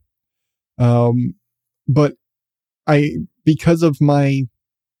Night Vale. But because of my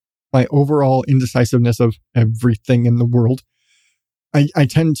overall indecisiveness of everything in the world, I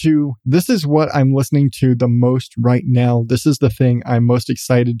tend to, this is what I'm listening to the most right now. This is the thing I'm most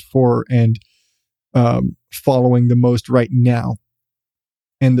excited for and following the most right now.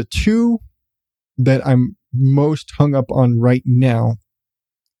 And the two that I'm most hung up on right now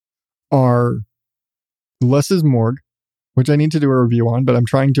are Less is Morgue, which I need to do a review on, but I'm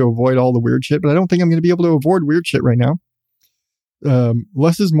trying to avoid all the weird shit, but I don't think I'm going to be able to avoid weird shit right now.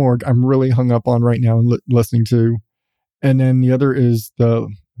 Less is Morgue, I'm really hung up on right now and listening to. And then the other is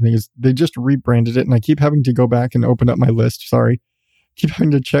they just rebranded it and I keep having to go back and open up my list. Sorry. Keep having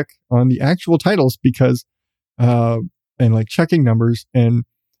to check on the actual titles because, and like checking numbers, and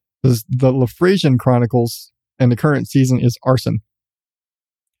the Lafrasian Chronicles and the current season is Arson.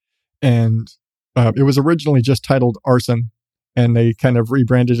 And, it was originally just titled Arson and they kind of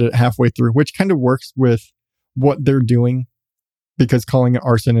rebranded it halfway through, which kind of works with what they're doing because calling it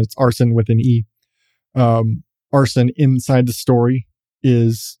Arson, it's Arson with an E. Arson inside the story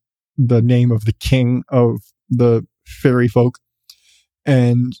is the name of the king of the fairy folk.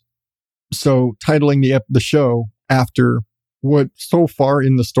 And so titling the show after what so far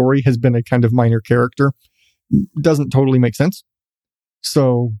in the story has been a kind of minor character doesn't totally make sense.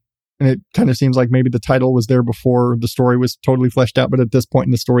 So, and it kind of seems like maybe the title was there before the story was totally fleshed out, but at this point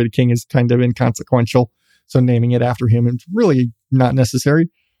in the story, the king is kind of inconsequential. So naming it after him is really not necessary.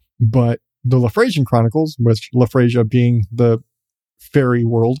 But the Lafrasian Chronicles, which Lafrasia being the fairy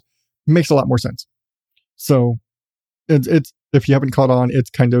world, makes a lot more sense. So it's if you haven't caught on, it's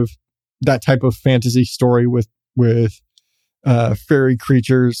kind of that type of fantasy story with fairy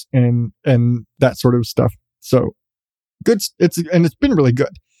creatures and that sort of stuff. So good. It's been really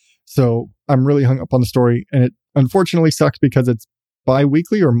good. So I'm really hung up on the story, and it unfortunately sucks because it's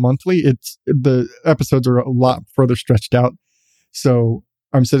bi-weekly or monthly. The episodes are a lot further stretched out. So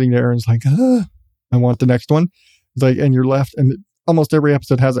I'm sitting there and it's like, I want the next one. It's like, and you're left, and almost every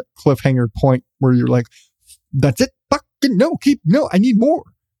episode has a cliffhanger point where you're like, that's it. Fucking no, I need more.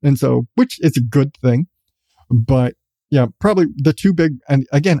 And so, which is a good thing, but yeah, probably the two big, and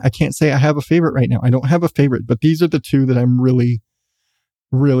again, I can't say I have a favorite right now. I don't have a favorite, but these are the two that I'm really,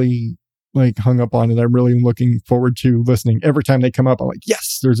 really like hung up on, and I'm really looking forward to listening. Every time they come up, I'm like,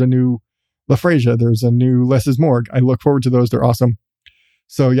 yes, there's a new Lafrasia, there's a new Less is Morgue. I look forward to those. They're awesome.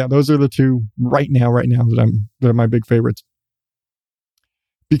 So yeah, those are the two right now that are my big favorites.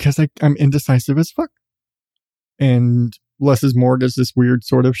 Because I'm indecisive as fuck. And less is more is this weird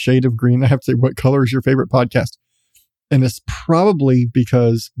sort of shade of green. I have to say, what color is your favorite podcast? And it's probably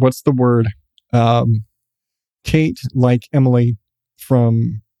because, what's the word? Kate, like Emily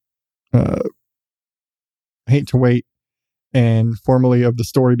from Hate to Wait, and formerly of The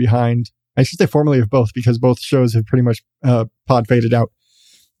Story Behind. I should say formerly of both, because both shows have pretty much pod faded out.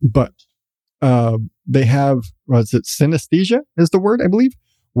 But they have, what's it, synesthesia is the word, I believe,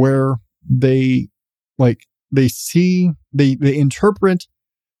 where they interpret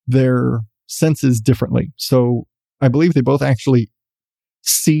their senses differently. So I believe they both actually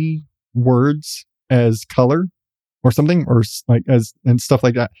see words as color or something, or like as, and stuff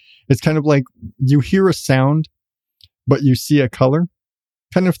like that. It's kind of like you hear a sound, but you see a color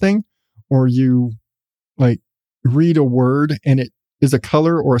kind of thing, or you like read a word and it is a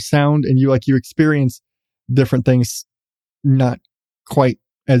color or a sound, and you experience different things not quite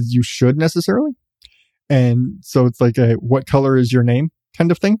as you should necessarily. And so it's like a, what color is your name kind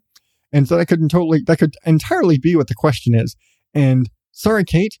of thing. And so that could entirely be what the question is. And sorry,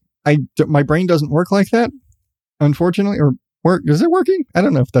 Kate, my brain doesn't work like that, unfortunately. Or is it working? I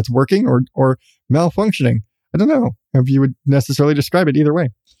don't know if that's working or malfunctioning. I don't know if you would necessarily describe it either way.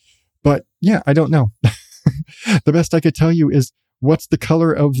 But yeah, I don't know. The best I could tell you is what's the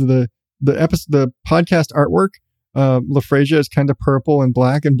color of the podcast artwork. LaFresia is kind of purple and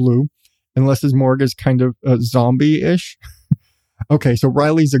black and blue, and Les's Morgue is kind of zombie-ish. Okay, so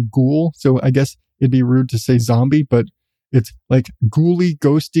Riley's a ghoul, so I guess it'd be rude to say zombie, but it's like ghouly,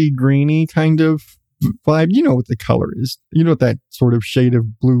 ghosty, greeny kind of vibe. You know what the color is. You know what that sort of shade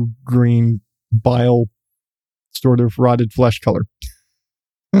of blue, green, bile, sort of rotted flesh color.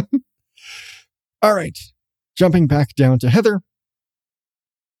 All right, jumping back down to Heather.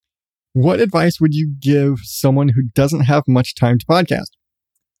 What advice would you give someone who doesn't have much time to podcast?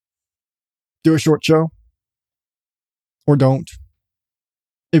 Do a short show, or don't.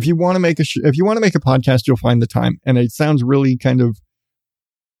 If you want to make a podcast, you'll find the time. And it sounds really kind of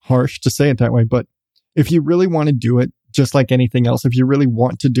harsh to say it that way, but if you really want to do it, just like anything else, if you really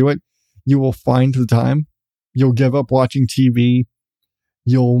want to do it, you will find the time. You'll give up watching TV.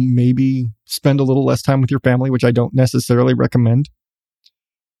 You'll maybe spend a little less time with your family, which I don't necessarily recommend.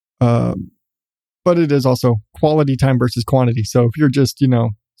 But it is also quality time versus quantity. So if you're just,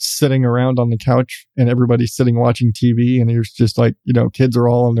 sitting around on the couch and everybody's sitting watching TV and you're just like, kids are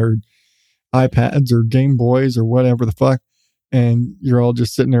all on their iPads or Game Boys or whatever the fuck, and you're all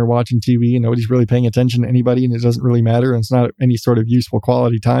just sitting there watching TV and nobody's really paying attention to anybody and it doesn't really matter and it's not any sort of useful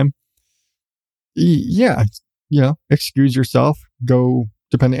quality time. Yeah, excuse yourself. Go,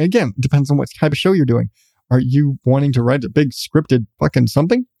 depends on what type of show you're doing. Are you wanting to write a big scripted fucking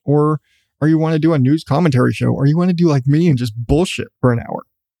something? Or you want to do a news commentary show? Or you want to do like me and just bullshit for an hour?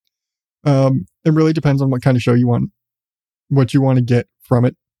 It really depends on what kind of show you want, what you want to get from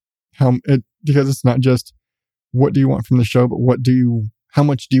it. Because it's not just what do you want from the show, but how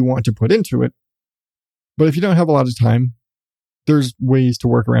much do you want to put into it? But if you don't have a lot of time, there's ways to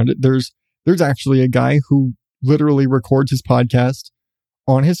work around it. There's actually a guy who literally records his podcast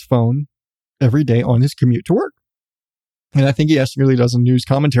on his phone every day on his commute to work. And I think he actually does a news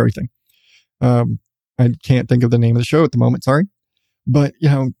commentary thing. I can't think of the name of the show at the moment. Sorry. But,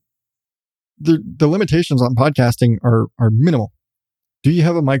 the limitations on podcasting are minimal. Do you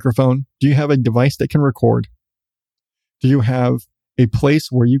have a microphone? Do you have a device that can record? Do you have a place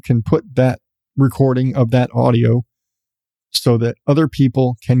where you can put that recording of that audio so that other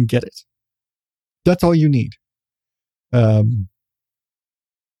people can get it? That's all you need.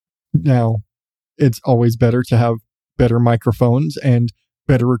 Now, it's always better to have better microphones and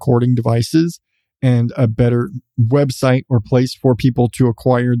better recording devices and a better website or place for people to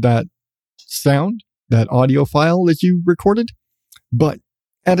acquire that sound, that audio file that you recorded. But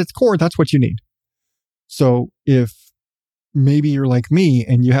at its core, that's what you need. So if maybe you're like me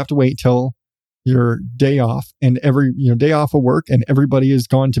and you have to wait till your day off and day off of work and everybody has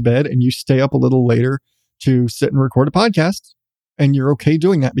gone to bed and you stay up a little later to sit and record a podcast, and you're okay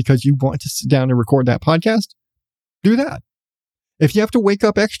doing that because you want to sit down and record that podcast, do that. If you have to wake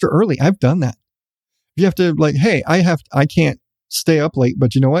up extra early, I've done that. If you have to hey, I can't stay up late,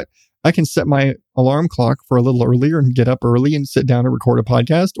 but you know what? I can set my alarm clock for a little earlier and get up early and sit down and record a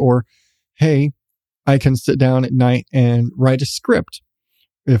podcast. Or, hey, I can sit down at night and write a script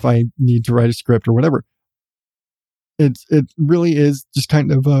if I need to write a script or whatever. It really is just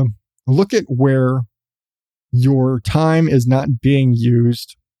kind of look at where your time is not being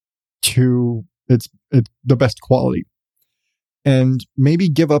used to its the best quality. and maybe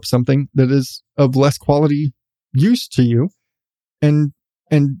give up something that is of less quality use to you and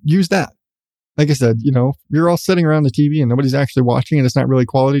use that. Like I said, you're all sitting around the TV and nobody's actually watching and it's not really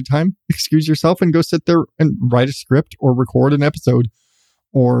quality time. Excuse yourself and go sit there and write a script or record an episode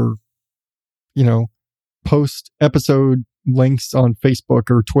or, post episode links on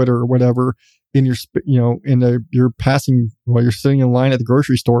Facebook or Twitter or whatever in your, you're passing while you're sitting in line at the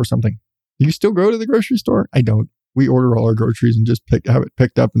grocery store or something. Do you still go to the grocery store? I don't. We order all our groceries and just have it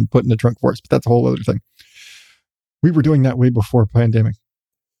picked up and put in the trunk for us. But that's a whole other thing. We were doing that way before pandemic.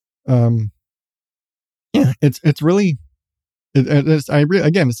 Yeah, it's really,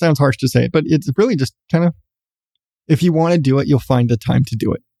 again, it sounds harsh to say it, but it's really just kind of, if you want to do it, you'll find the time to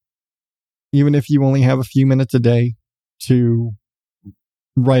do it. Even if you only have a few minutes a day to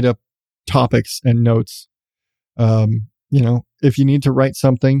write up topics and notes. If you need to write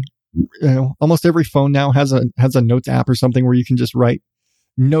something, almost every phone now has a notes app or something where you can just write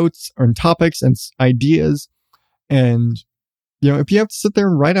notes on topics and ideas. And, if you have to sit there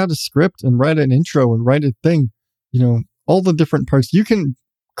and write out a script and write an intro and write a thing, all the different parts, you can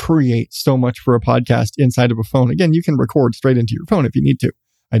create so much for a podcast inside of a phone. Again, you can record straight into your phone if you need to.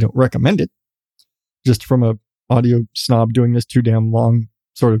 I don't recommend it, just from a audio snob doing this too damn long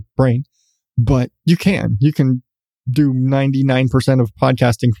sort of brain, but you can do 99% of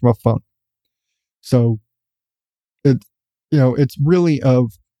podcasting from a phone. So it's really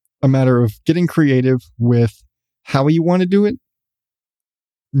a matter of getting creative with how you want to do it,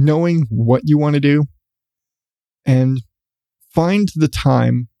 knowing what you want to do, and find the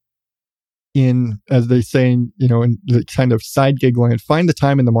time in, as they say, in the kind of side gig land, find the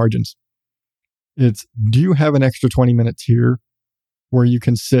time in the margins. It's, do you have an extra 20 minutes here where you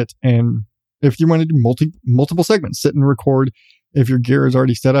can sit and, if you want to do multiple segments, sit and record. If your gear is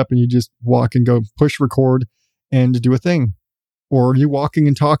already set up and you just walk and go push record and do a thing, or you walking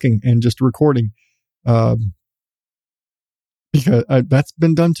and talking and just recording. Because that's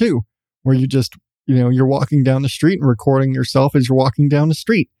been done too, where you just, you're walking down the street and recording yourself as you're walking down the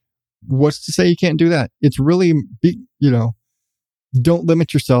street. What's to say you can't do that? It's really, don't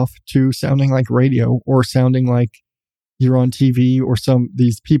limit yourself to sounding like radio or sounding like you're on TV or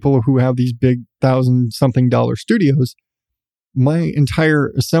these people who have these big $1,000-something studios. My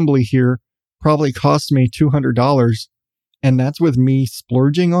entire assembly here probably cost me $200, and that's with me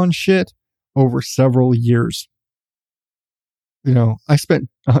splurging on shit over several years. I spent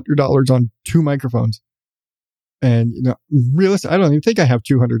 $100 on 2 microphones, and realistically, I don't even think I have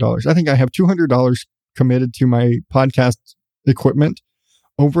 $200. I think I have $200 committed to my podcast equipment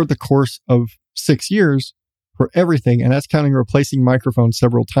over the course of 6 years for everything. And that's counting replacing microphones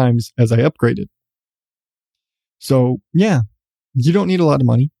several times as I upgraded. So yeah, you don't need a lot of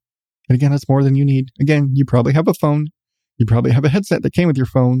money. And again, that's more than you need. Again, you probably have a phone. You probably have a headset that came with your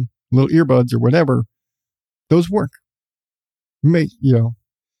phone, little earbuds or whatever. Those work.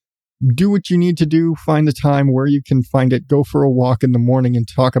 Do what you need to do. Find the time where you can find it. Go for a walk in the morning and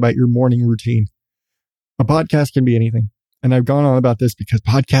talk about your morning routine. A podcast can be anything. And I've gone on about this because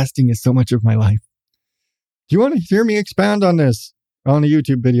podcasting is so much of my life. Do you want to hear me expound on this on a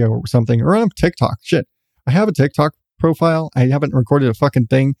YouTube video or something, or on TikTok? Shit. I have a TikTok profile. I haven't recorded a fucking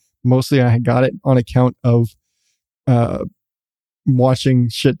thing. Mostly I got it on account of watching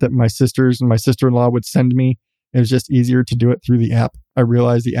shit that my sisters and my sister-in-law would send me. It was just easier to do it through the app. I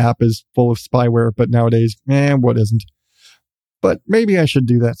realize the app is full of spyware, but nowadays, what isn't? But maybe I should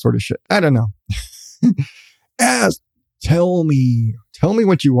do that sort of shit. I don't know. Tell me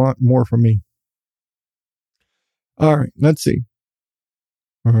what you want more from me. All right, let's see.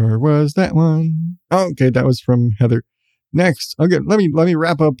 Where was that one? Okay, that was from Heather. Next, okay, let me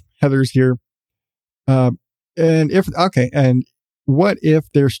wrap up Heather's here. And what if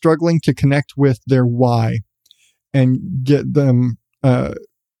they're struggling to connect with their why and get them the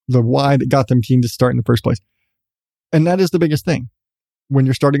why that got them keen to start in the first place? And that is the biggest thing. When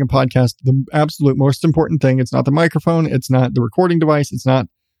you're starting a podcast, the absolute most important thing, it's not the microphone, it's not the recording device, it's not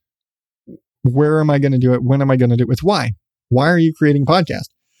where am I going to do it, when am I going to do it, it's why. Why are you creating a podcast?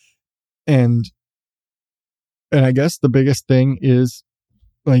 And I guess the biggest thing is,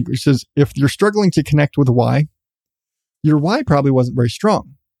 like, it says, if you're struggling to connect with why, your why probably wasn't very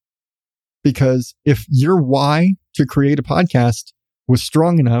strong. Because if your why to create a podcast was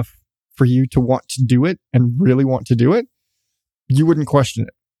strong enough for you to want to do it and really want to do it, you wouldn't question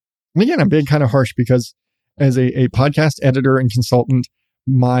it. And again, I'm being kind of harsh because as a podcast editor and consultant,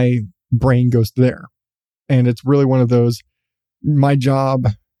 my brain goes there. And it's really one of those, my job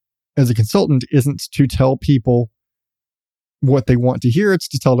as a consultant isn't to tell people what they want to hear. It's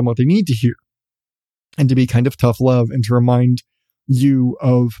to tell them what they need to hear. and to be kind of tough love and to remind you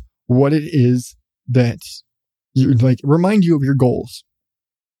of what it is that you like, remind you of your goals.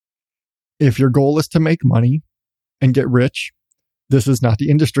 If your goal is to make money and get rich, this is not the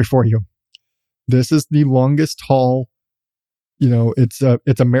industry for you. This is the longest haul. It's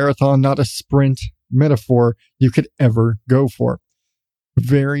a marathon, not a sprint metaphor you could ever go for.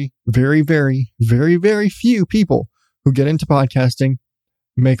 Very, very, very, very, very few people who get into podcasting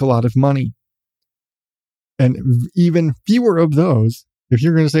make a lot of money. And even fewer of those, if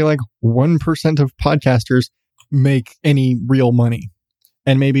you're going to say like 1% of podcasters make any real money,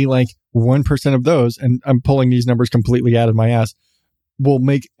 and maybe like 1% of those, and I'm pulling these numbers completely out of my ass, will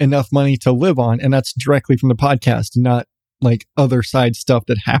make enough money to live on. And that's directly from the podcast, not like other side stuff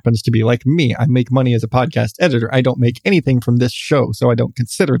that happens to be like me. I make money as a podcast editor. I don't make anything from this show, so I don't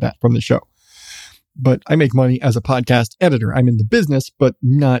consider that from the show. But I make money as a podcast editor. I'm in the business, but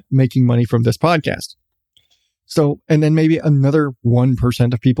not making money from this podcast. So, and then maybe another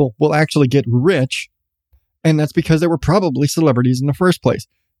 1% of people will actually get rich. And that's because they were probably celebrities in the first place.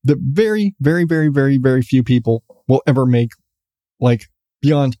 The very, very, very, very, very few people will ever make like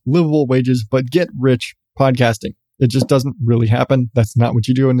beyond livable wages, but get rich podcasting. It just doesn't really happen. That's not what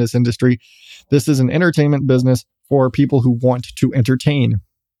you do in this industry. This is an entertainment business for people who want to entertain.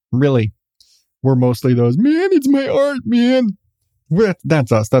 Really. We're mostly those, man, it's my art, man.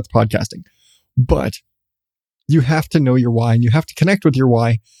 That's us. That's podcasting. But you have to know your why and you have to connect with your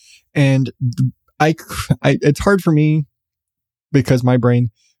why. And it's hard for me because my brain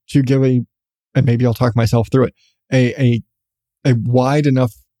to give and maybe I'll talk myself through it, a wide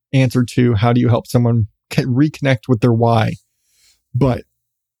enough answer to how do you help someone reconnect with their why. But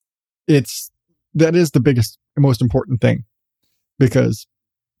that is the biggest, most important thing, because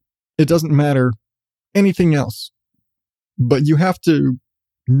it doesn't matter anything else, but you have to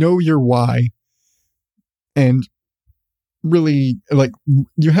know your why and really like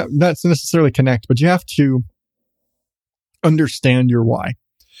you have not necessarily connect, but you have to understand your why.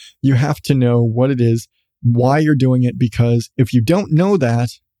 You have to know what it is, why you're doing it, because if you don't know that,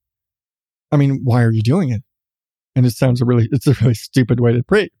 I mean, why are you doing it? And it's a really stupid way to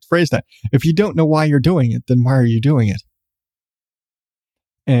phrase that. If you don't know why you're doing it, then why are you doing it?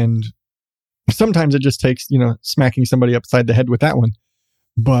 And sometimes it just takes, smacking somebody upside the head with that one.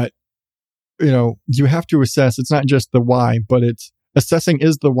 But, you have to assess. It's not just the why, but it's assessing,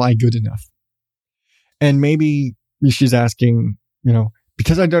 is the why good enough? And maybe she's asking,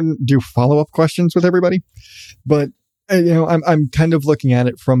 because I don't do follow-up questions with everybody, but, I'm kind of looking at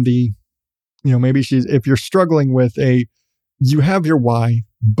it from the, maybe if you're struggling with you have your why,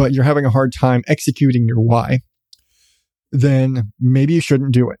 but you're having a hard time executing your why, then maybe you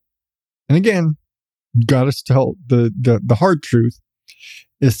shouldn't do it. And again, gotta tell the hard truth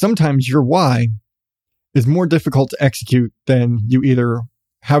is sometimes your why is more difficult to execute than you either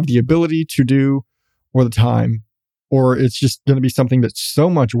have the ability to do or the time, or it's just going to be something that's so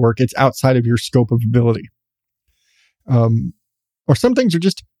much work, it's outside of your scope of ability. Or some things are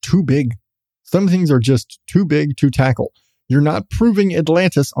just too big. Some things are just too big to tackle. You're not proving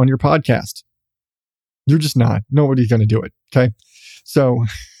Atlantis on your podcast. You're just not. Nobody's going to do it. Okay. So,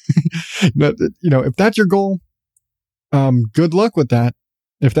 if that's your goal, good luck with that.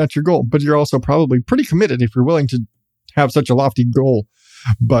 If that's your goal, but you're also probably pretty committed if you're willing to have such a lofty goal.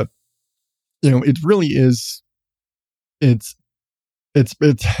 But, it really is, it's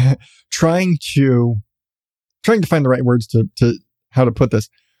trying to find the right words to how to put this,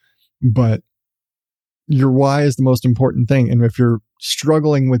 but your why is the most important thing. And if you're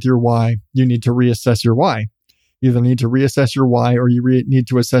struggling with your why, you need to reassess your why. You either need to reassess your why or you need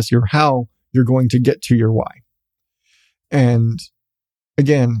to assess your how you're going to get to your why. And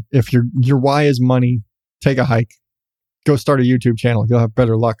again, if your why is money, take a hike, go start a YouTube channel. You'll have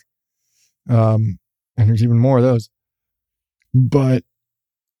better luck. And there's even more of those. But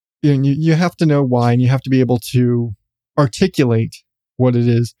you have to know why, and you have to be able to articulate what it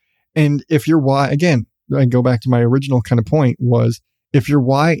is. And if your why, again, I go back to my original kind of point was, if your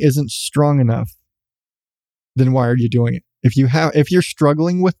why isn't strong enough, then why are you doing it? If you're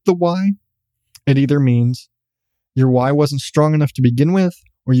struggling with the why, it either means your why wasn't strong enough to begin with,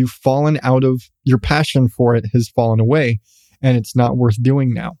 or you've fallen out of your passion for it has fallen away and it's not worth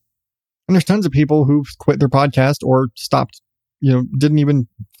doing now. And there's tons of people who've quit their podcast or stopped, didn't even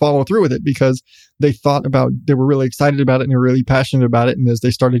follow through with it because they were really excited about it and they were really passionate about it. And as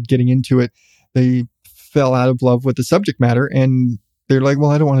they started getting into it, they fell out of love with the subject matter and they're like,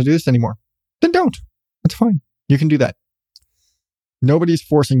 well, I don't want to do this anymore. Then don't. That's fine. You can do that. Nobody's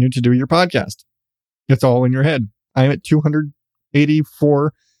forcing you to do your podcast. It's all in your head. I'm at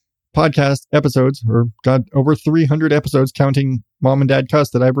 284 podcast episodes, or God, over 300 episodes counting Mom and Dad Cuss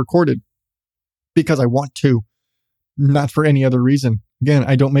that I've recorded because I want to, not for any other reason. Again,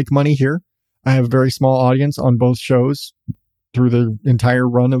 I don't make money here. I have a very small audience on both shows through the entire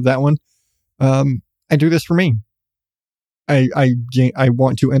run of that one. I do this for me. I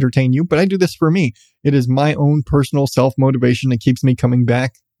want to entertain you, but I do this for me. It is my own personal self-motivation that keeps me coming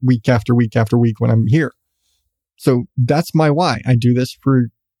back week after week after week when I'm here. So that's my why. I do this for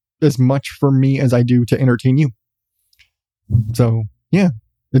as much for me as I do to entertain you. So yeah,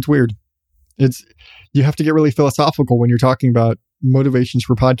 it's weird. You have to get really philosophical when you're talking about motivations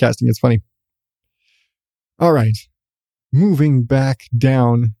for podcasting. It's funny. All right. Moving back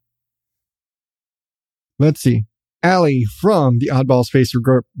down. Let's see. Allie from the Oddballs Facebook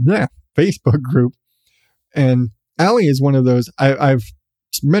group. And Allie is one of those, I've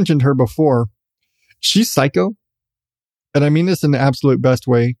mentioned her before. She's psycho. And I mean this in the absolute best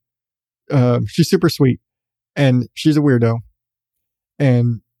way. She's super sweet. And she's a weirdo.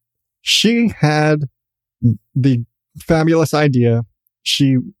 And she had the fabulous idea.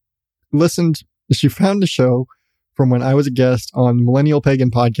 She found the show from when I was a guest on Millennial Pagan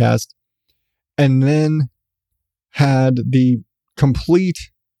Podcast, and then had the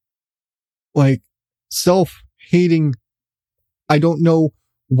complete, self-hating, I don't know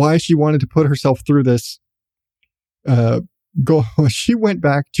why she wanted to put herself through this. She went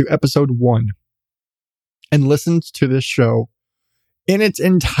back to episode 1 and listened to this show in its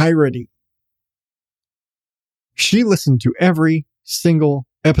entirety. She listened to every single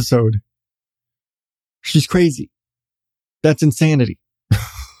episode. She's crazy. That's insanity.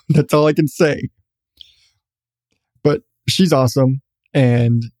 That's all I can say. But she's awesome.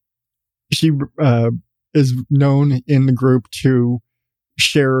 And she is known in the group to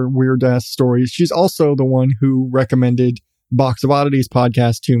share weird ass stories. She's also the one who recommended Box of Oddities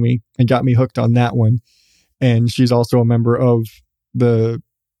podcast to me and got me hooked on that one. And she's also a member of I'm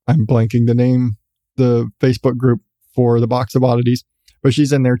blanking the name, the Facebook group for the Box of Oddities, but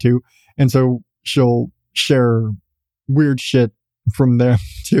she's in there too. And so she'll share weird shit from there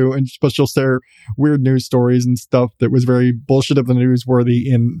too. But she'll share weird news stories and stuff that was very bullshit of the newsworthy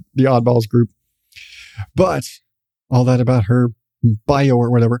in the Oddballs group. But all that about her bio or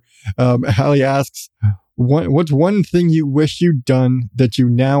whatever. Hallie asks, what's one thing you wish you'd done that you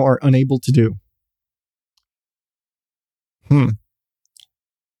now are unable to do?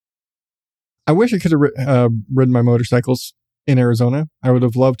 I wish I could have ridden my motorcycles in Arizona. I would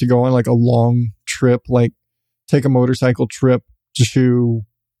have loved to go on a long trip, take a motorcycle trip to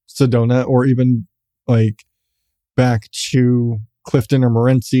Sedona, or even back to Clifton or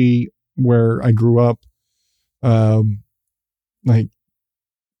Morenci, where I grew up.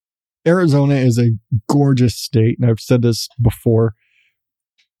 Arizona is a gorgeous state, and I've said this before,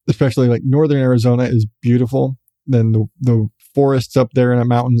 especially northern Arizona is beautiful. Then the forests up there and the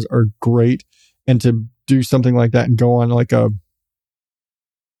mountains are great. And to do something like that and go on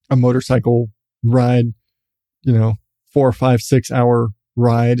a motorcycle ride, 4, 5, 6 hour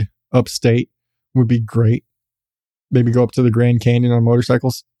ride upstate would be great. Maybe go up to the Grand Canyon on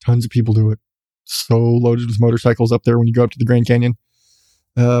motorcycles. Tons of people do it. So loaded with motorcycles up there when you go up to the Grand Canyon.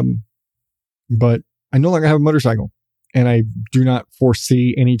 But I no longer have a motorcycle, and I do not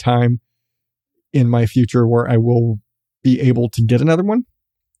foresee any time in my future where I will be able to get another one.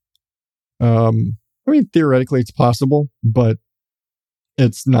 Theoretically it's possible, but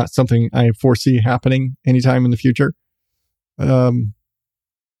it's not something I foresee happening anytime in the future.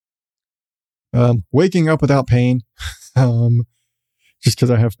 Waking up without pain, just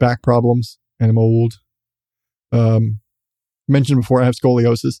because I have back problems and I'm old. Mentioned before, I have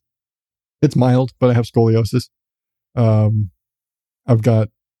scoliosis. It's mild, but I have scoliosis. I've got,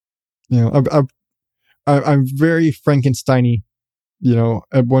 I'm very Frankenstein-y.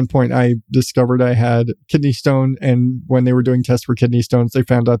 At one point I discovered I had kidney stone, and when they were doing tests for kidney stones, they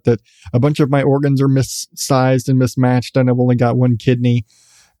found out that a bunch of my organs are missized and mismatched, and I've only got one kidney,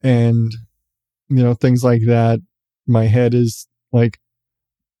 and things like that. My head is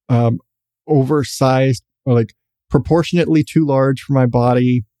oversized, or proportionately too large for my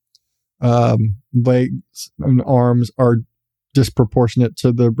body. Legs and arms are disproportionate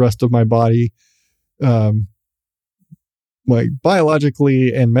to the rest of my body.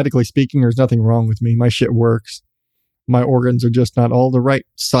 Biologically and medically speaking, there's nothing wrong with me. My shit works. My organs are just not all the right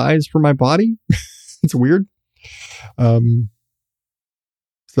size for my body. It's weird.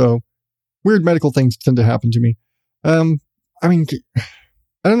 So weird medical things tend to happen to me. I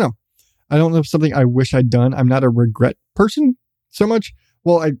don't know. I don't know if something I wish I'd done. I'm not a regret person so much.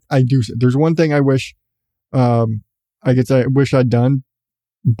 Well, I do. There's one thing I wish, I wish I'd done,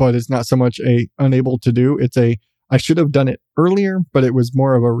 but it's not so much a unable to do. It's a, I should have done it earlier, but it was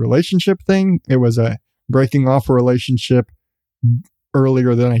more of a relationship thing. It was a breaking off a relationship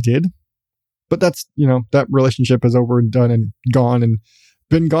earlier than I did. But that's, that relationship is over and done and gone and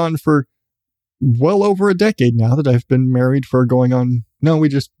been gone for well over a decade now that I've been married for going on. No, we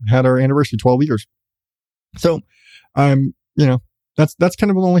just had our anniversary, 12 years. So I'm, that's kind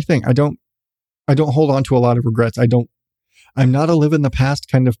of the only thing. I don't hold on to a lot of regrets. I'm not a live in the past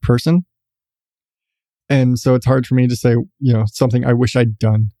kind of person. And so it's hard for me to say, something I wish I'd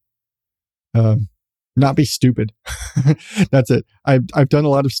done. Not be stupid. That's it. I've done a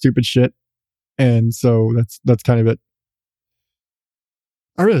lot of stupid shit. And so that's kind of it.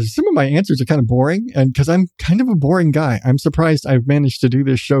 I realize some of my answers are kind of boring, and because I'm kind of a boring guy, I'm surprised I've managed to do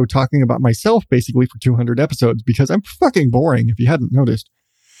this show talking about myself basically for 200 episodes because I'm fucking boring if you hadn't noticed.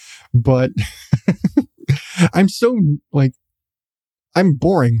 But I'm so I'm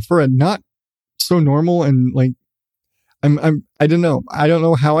boring for a not so normal, and I don't know. I don't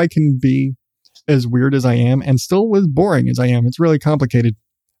know how I can be as weird as I am and still as boring as I am. It's really complicated.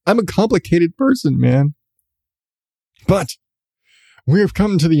 I'm a complicated person, man. But we have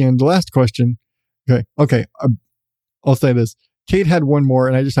come to the end. The last question. Okay. I'll say this. Kate had one more,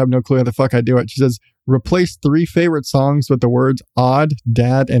 and I just have no clue how the fuck I do it. She says, replace 3 favorite songs with the words odd,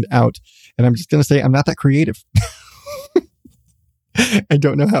 dad, and out. And I'm just going to say I'm not that creative. I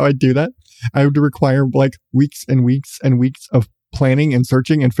don't know how I'd do that. I would require weeks and weeks and weeks of planning and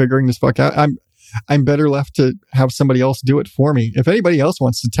searching and figuring this fuck out. I'm better left to have somebody else do it for me. If anybody else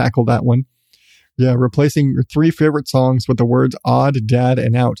wants to tackle that one. Yeah, replacing 3 favorite songs with the words odd, dad,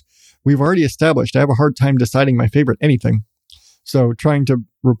 and out. We've already established I have a hard time deciding my favorite anything. So trying to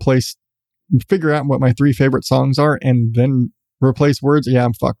figure out what my 3 favorite songs are and then replace words, yeah,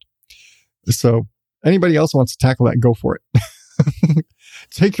 I'm fucked. So anybody else wants to tackle that, go for it.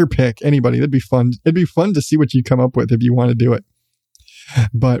 Take your pick, anybody. That'd be fun. It'd be fun to see what you come up with if you want to do it.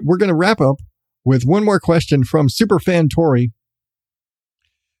 But we're going to wrap up with one more question from Superfan Tori.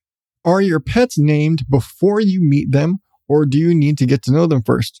 Are your pets named before you meet them, or do you need to get to know them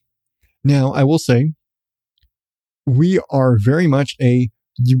first? Now, I will say, we are very much we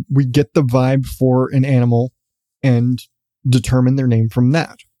get the vibe for an animal and determine their name from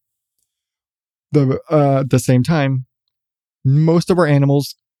that. At the same time, most of our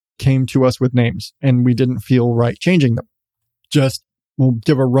animals came to us with names, and we didn't feel right changing them. We'll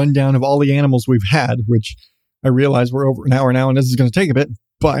give a rundown of all the animals we've had, which I realize we're over an hour now, and this is going to take a bit,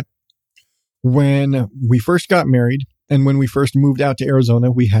 but when we first got married and when we first moved out to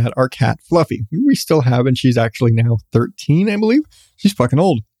Arizona, we had our cat Fluffy. We still have, and she's actually now 13, I believe. She's fucking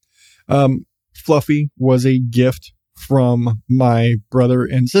old. Fluffy was a gift from my brother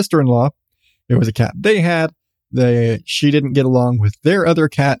and sister-in-law. It was a cat they had. She didn't get along with their other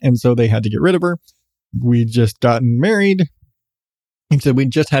cat, and so they had to get rid of her. We'd just gotten married. Except we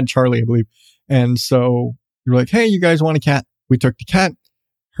just had Charlie, I believe. And so you're like, hey, you guys want a cat? We took the cat.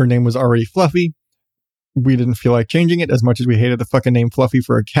 Her name was already Fluffy. We didn't feel like changing it as much as we hated the fucking name Fluffy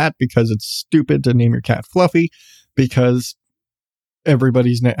for a cat because it's stupid to name your cat Fluffy because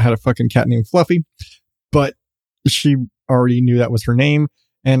everybody's had a fucking cat named Fluffy. But she already knew that was her name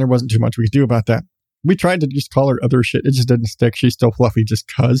and there wasn't too much we could do about that. We tried to just call her other shit. It just didn't stick. She's still Fluffy just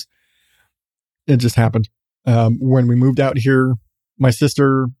cuz. It just happened. When we moved out here, my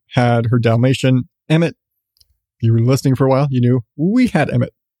sister had her Dalmatian, Emmett. If you were listening for a while, you knew we had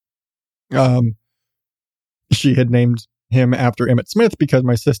Emmett. She had named him after Emmett Smith because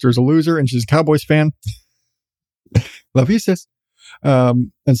my sister's a loser and she's a Cowboys fan. Love you, sis.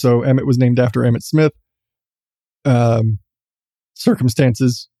 And so Emmett was named after Emmett Smith.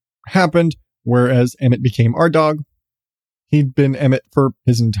 Circumstances happened, whereas Emmett became our dog. He'd been Emmett for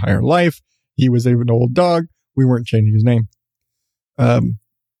his entire life. He was an old dog. We weren't changing his name.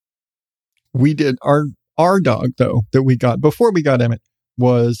 We did our dog though that we got before we got Emmett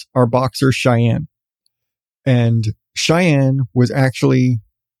was our boxer Cheyenne. And Cheyenne was actually,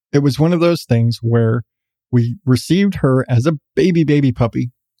 it was one of those things where we received her as a baby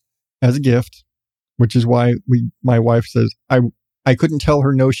puppy as a gift, which is why my wife says I couldn't tell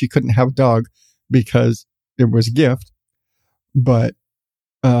her no, she couldn't have a dog because it was a gift. But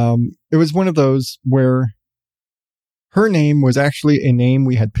it was one of those where her name was actually a name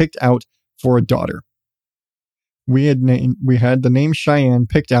we had picked out for a daughter. We had the name Cheyenne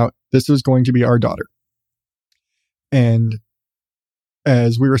picked out. This was going to be our daughter. And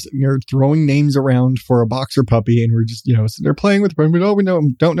as we were sitting there throwing names around for a boxer puppy, and we're just, sitting there playing with her, and we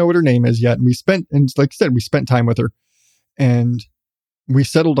don't know what her name is yet. And like I said, we spent time with her, and we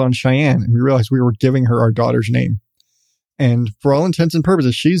settled on Cheyenne, and we realized we were giving her our daughter's name. And for all intents and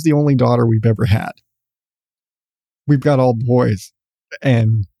purposes, she's the only daughter we've ever had. We've got all boys,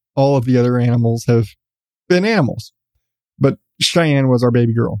 and all of the other animals have been animals. But Cheyenne was our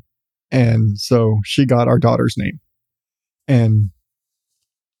baby girl. And so she got our daughter's name. And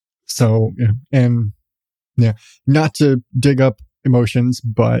so, not to dig up emotions,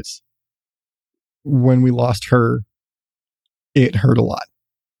 but when we lost her, it hurt a lot.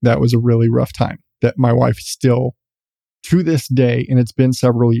 That was a really rough time that my wife still, to this day, and it's been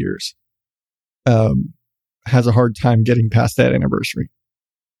several years, has a hard time getting past that anniversary.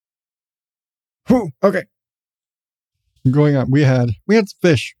 Whew, okay. Going on, we had some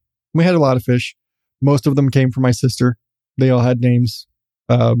fish. We had a lot of fish. Most of them came from my sister. They all had names.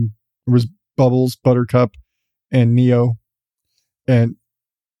 It was Bubbles, Buttercup, and Neo. And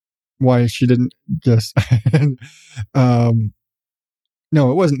why she didn't just...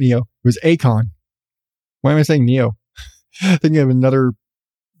 no, it wasn't Neo. It was Akon. Why am I saying Neo? Thinking of another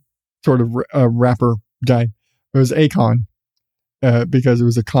sort of rapper guy. It was Akon because it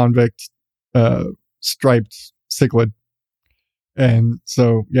was a convict striped cichlid. And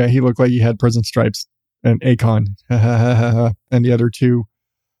so, yeah, he looked like he had prison stripes. And Akon. And the other two,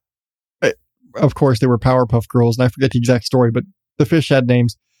 of course, they were Powerpuff Girls. And I forget the exact story, but the fish had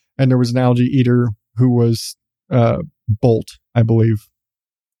names. And there was an algae eater who was Bolt, I believe.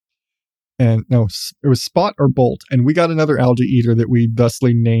 And no, it was Spot or Bolt. And we got another algae eater that we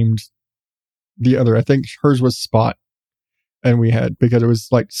thusly named the other. I think hers was Spot. And we had, because it was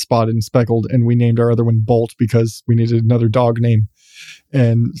like spotted and speckled, and we named our other one Bolt because we needed another dog name.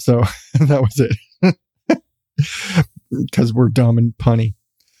 And so that was it. Because we're dumb and punny.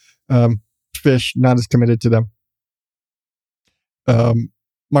 Fish, not as committed to them.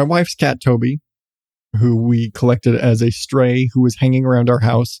 My wife's cat, Toby, who we collected as a stray who was hanging around our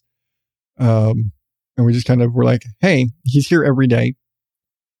house. And we just kind of were like, hey, he's here every day.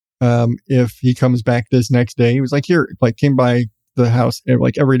 If he comes back this next day, he was like, here, like came by the house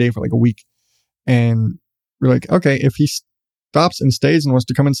like every day for like a week. And we're like, okay, if he stops and stays and wants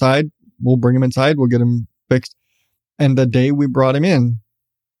to come inside, we'll bring him inside. We'll get him fixed. And the day we brought him in,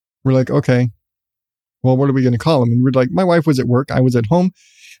 we're like, okay, well, what are we going to call him? And we're like, my wife was at work. I was at home,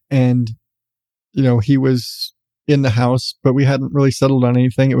 and, he was in the house, but we hadn't really settled on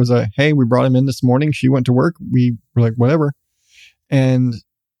anything. It was hey, we brought him in this morning. She went to work. We were like, whatever. And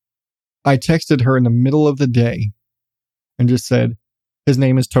I texted her in the middle of the day and just said, his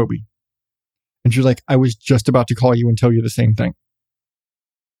name is Toby. And she's like, I was just about to call you and tell you the same thing.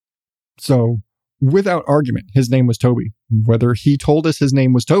 So without argument, his name was Toby. Whether he told us his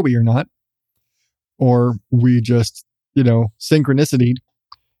name was Toby or not, or we just, synchronicity.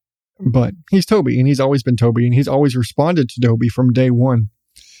 But he's Toby, and he's always been Toby, and he's always responded to Toby from day one.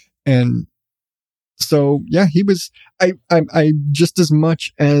 And so, yeah, he was, I just as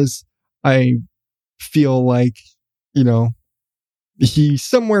much as I feel like, he's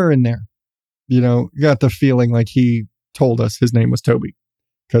somewhere in there, got the feeling like he told us his name was Toby,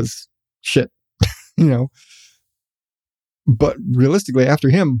 because shit, But realistically, after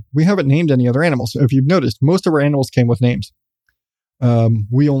him, we haven't named any other animals. So if you've noticed, most of our animals came with names.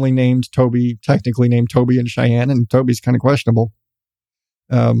 We only named Toby, technically named Toby and Cheyenne, and Toby's kind of questionable.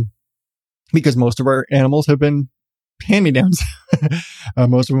 Because most of our animals have been hand-me-downs.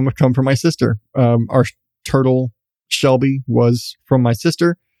 Most of them have come from my sister. Our turtle, Shelby, was from my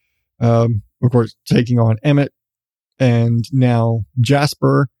sister. Of course, taking on Emmett, and now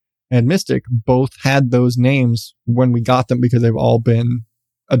Jasper and Mystic both had those names when we got them because they've all been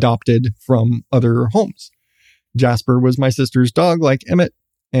adopted from other homes. Jasper was my sister's dog, like Emmett,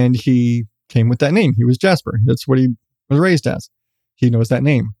 and he came with that name. He was Jasper. That's what he was raised as. He knows that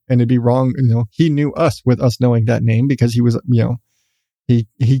name, and it'd be wrong. He knew us with us knowing that name because he was,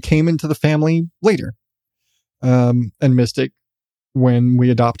 he came into the family later. And Mystic, when we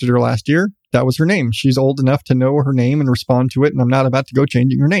adopted her last year, that was her name. She's old enough to know her name and respond to it, and I'm not about to go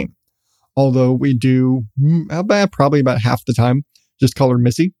changing her name. Although we do, probably about half the time, just call her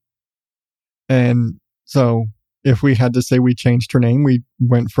Missy. And so if we had to say we changed her name, we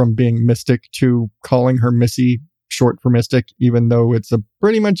went from being Mystic to calling her Missy, short for Mystic, even though it's a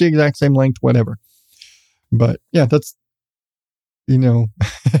pretty much the exact same length, whatever. But yeah, that's,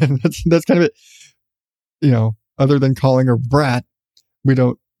 that's kind of it. Other than calling her Brat, we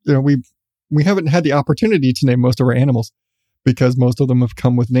don't, we haven't had the opportunity to name most of our animals because most of them have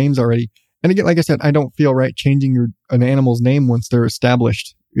come with names already. And again, like I said, I don't feel right changing an animal's name once they're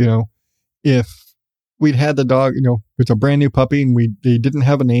established. If we'd had the dog, it's a brand new puppy and they didn't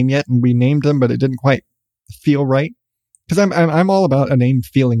have a name yet, and we named them, but it didn't quite feel right. Because I'm all about a name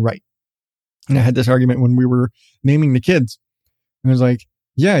feeling right. And I had this argument when we were naming the kids. And I was like,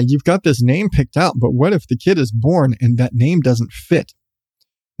 yeah, you've got this name picked out, but what if the kid is born and that name doesn't fit?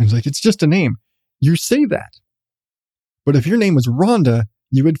 And it's like, it's just a name. You say that. But if your name was Rhonda,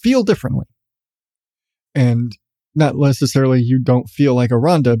 you would feel differently. And not necessarily you don't feel like a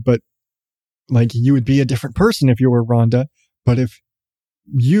Rhonda, but like you would be a different person if you were Rhonda. But if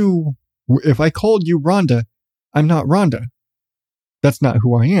I called you Rhonda, I'm not Rhonda. That's not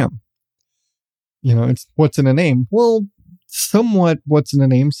who I am. It's what's in a name. Well, somewhat what's in a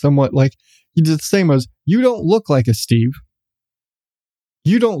name, somewhat like you did the same as you don't look like a Steve.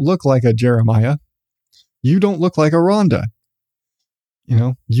 You don't look like a Jeremiah. You don't look like a Rhonda.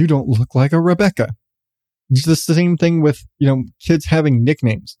 You don't look like a Rebecca. It's the same thing with, kids having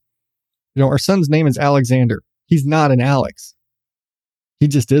nicknames. Our son's name is Alexander. He's not an Alex. He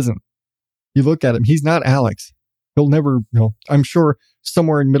just isn't. You look at him, he's not Alex. He'll never, I'm sure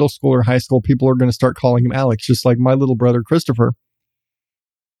somewhere in middle school or high school, people are going to start calling him Alex, just like my little brother, Christopher.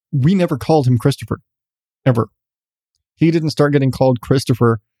 We never called him Christopher, ever. He didn't start getting called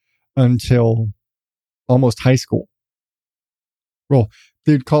Christopher until almost high school. Well,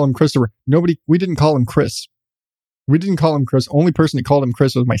 they'd call him Christopher. We didn't call him Chris. We didn't call him Chris. Only person that called him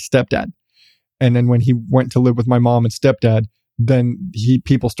Chris was my stepdad. And then when he went to live with my mom and stepdad, then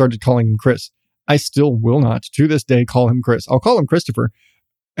people started calling him Chris. I still will not, to this day, call him Chris. I'll call him Christopher.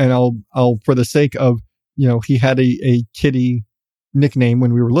 And I'll for the sake of, he had a kitty nickname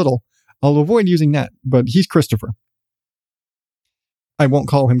when we were little, I'll avoid using that. But he's Christopher. I won't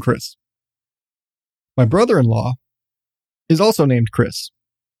call him Chris. My brother-in-law is also named Chris.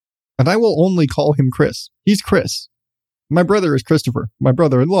 And I will only call him Chris. He's Chris. My brother is Christopher. My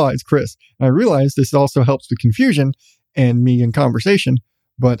brother-in-law is Chris. And I realize this also helps with confusion and me in conversation,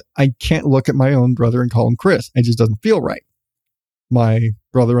 but I can't look at my own brother and call him Chris. It just doesn't feel right. My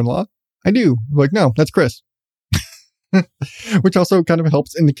brother-in-law, I do. Like, no, that's Chris. Which also kind of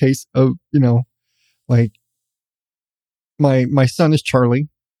helps in the case of, like my son is Charlie.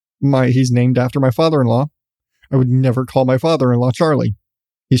 He's named after my father-in-law. I would never call my father-in-law Charlie.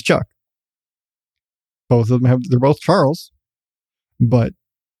 He's Chuck. Both of them they're both Charles, but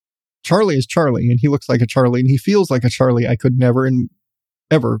Charlie is Charlie, and he looks like a Charlie, and he feels like a Charlie. I could never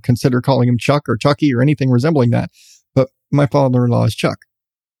ever consider calling him Chuck or Chucky or anything resembling that. But my father-in-law is Chuck.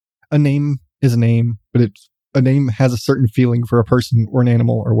 A name is a name, but a name has a certain feeling for a person or an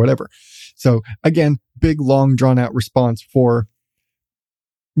animal or whatever. So again, big, long, drawn-out response for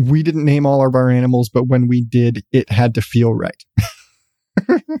we didn't name all of our animals, but when we did, it had to feel right.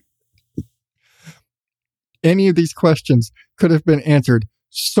 Any of these questions could have been answered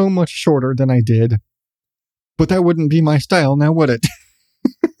so much shorter than I did, but that wouldn't be my style now, would it?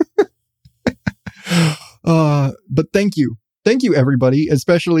 But thank you. Thank you, everybody,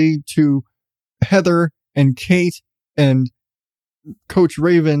 especially to Heather and Kate and Coach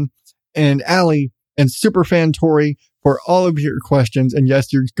Raven and Allie and Superfan Tori for all of your questions. And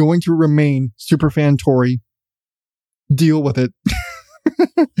yes, you're going to remain Superfan Tori. Deal with it.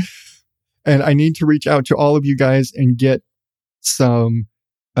 And I need to reach out to all of you guys and get some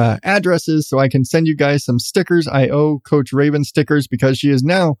addresses so I can send you guys some stickers. I owe Coach Raven stickers because she is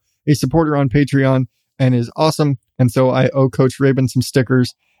now a supporter on Patreon and is awesome. And so I owe Coach Raven some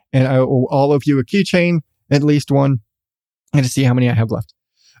stickers, and I owe all of you a keychain, at least one. I have to see how many I have left.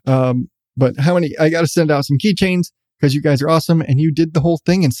 But how many? I got to send out some keychains because you guys are awesome and you did the whole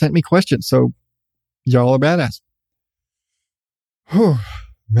thing and sent me questions. So y'all are badass. Oh,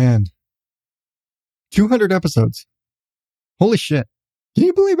 man. 200 episodes. Holy shit. Can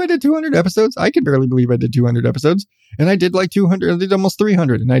you believe I did 200 episodes? I can barely believe I did 200 episodes. And I did like 200, I did almost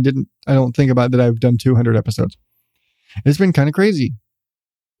 300. And I don't think about that I've done 200 episodes. It's been kind of crazy.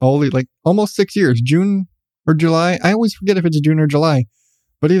 Almost 6 years, June or July. I always forget if it's June or July,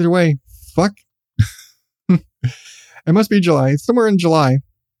 but either way, fuck. It must be July. It's somewhere in July.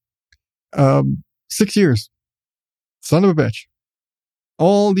 6 years. Son of a bitch.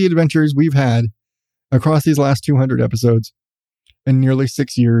 All the adventures we've had across these last 200 episodes in nearly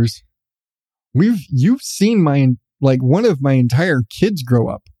 6 years. You've seen one of my entire kids grow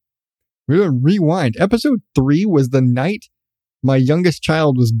up. We're going to rewind. Episode 3 was the night my youngest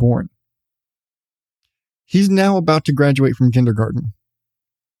child was born. He's now about to graduate from kindergarten.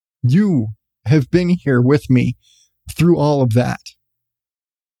 You have been here with me through all of that.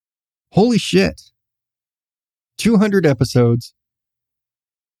 Holy shit. 200 episodes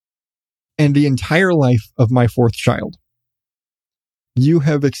and the entire life of my fourth child. You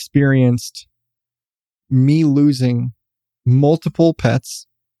have experienced me losing multiple pets,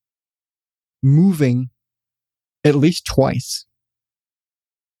 moving at least twice.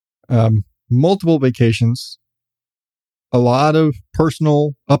 multiple vacations, a lot of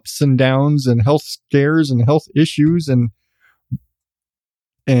personal ups and downs and health scares and health issues and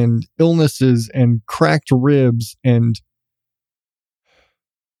illnesses and cracked ribs and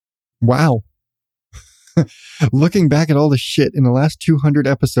wow. Looking back at all the shit in the last 200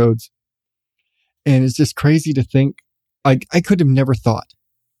 episodes, and it's just crazy to think I could have never thought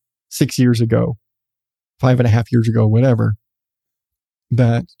 6 years ago, 5.5 years ago, whatever,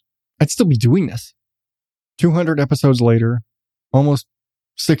 that I'd still be doing this. 200 episodes later, almost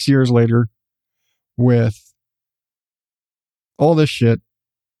 6 years later, with all this shit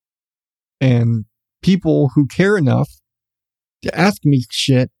and people who care enough to ask me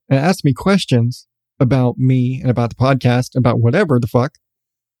shit and ask me questions about me and about the podcast, about whatever the fuck,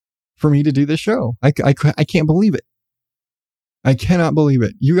 for me to do this show. I can't believe it. I cannot believe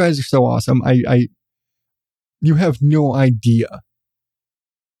it. You guys are so awesome. You have no idea.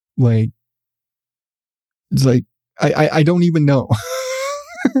 Like, it's like, I don't even know.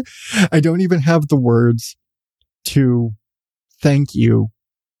 I don't even have the words to thank you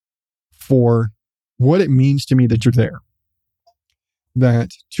for what it means to me that you're there. That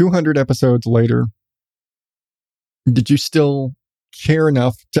 200 episodes later, did you still care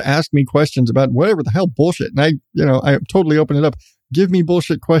enough to ask me questions about whatever the hell bullshit? And I totally open it up. Give me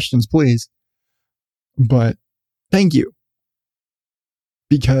bullshit questions, please. But thank you.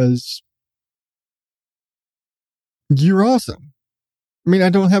 Because you're awesome. I mean, I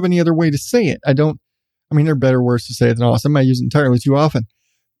don't have any other way to say it. There are better words to say it than awesome. I use it entirely too often.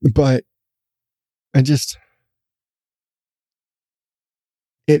 But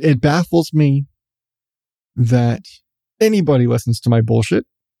it baffles me that anybody listens to my bullshit.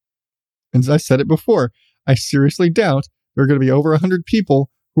 And as I said it before, I seriously doubt there are going to be over 100 people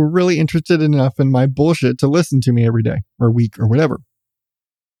who are really interested enough in my bullshit to listen to me every day or week or whatever.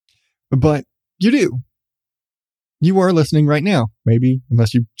 But you do. You are listening right now. Maybe,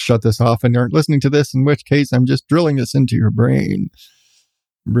 unless you shut this off and aren't listening to this, in which case I'm just drilling this into your brains.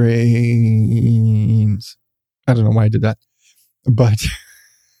 I don't know why I did that. But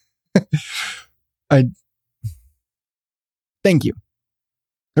thank you.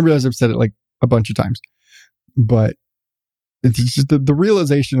 I realize I've said it like a bunch of times, but it's just the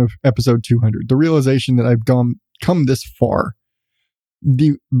realization of episode 200, the realization that I've come this far.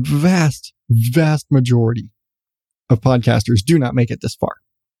 The vast majority of podcasters do not make it this far.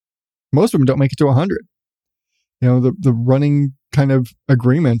 Most of them don't make it to 100. The running kind of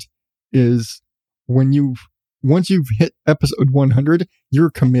agreement is once you've hit episode 100, you're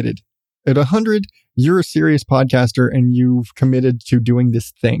committed. At 100, you're a serious podcaster and you've committed to doing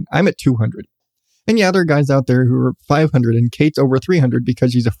this thing. I'm at 200. And yeah, there are guys out there who are 500, and Kate's over 300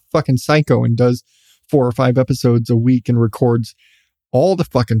 because she's a fucking psycho and does 4 or 5 episodes a week and records all the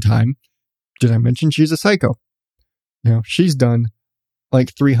fucking time. Did I mention she's a psycho? She's done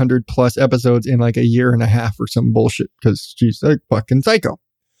like 300 plus episodes in like a year and a half or some bullshit because she's a fucking psycho.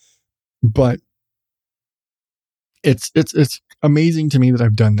 But it's amazing to me that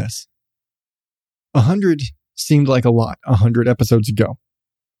I've done this. 100 seemed like a lot 100 episodes ago.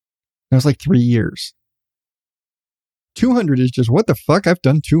 That was like 3 years. 200 is just, what the fuck? I've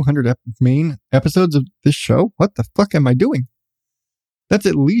done 200 main episodes of this show? What the fuck am I doing? That's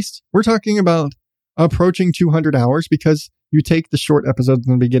at least, we're talking about approaching 200 hours, because you take the short episodes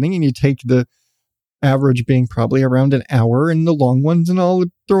in the beginning and you take the average being probably around an hour and the long ones, and I'll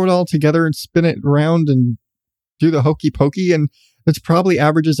throw it all together and spin it around and do the hokey pokey. And it's probably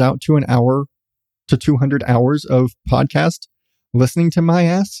averages out to an hour to 200 hours of podcast listening to my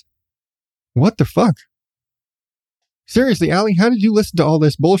ass. What the fuck? Seriously, Allie, how did you listen to all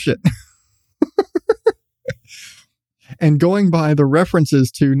this bullshit? And going by the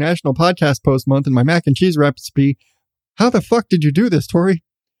references to National Podcast Post Month and my mac and cheese recipe, how the fuck did you do this, Tori?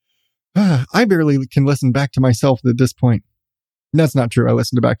 I barely can listen back to myself at this point. That's not true. I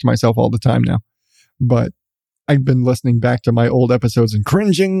listen back to myself all the time now. But I've been listening back to my old episodes and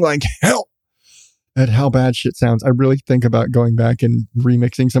cringing like hell at how bad shit sounds. I really think about going back and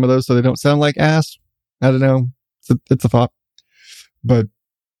remixing some of those so they don't sound like ass. I don't know. It's a thought. But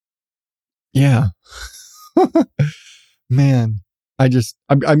yeah. Man, I'm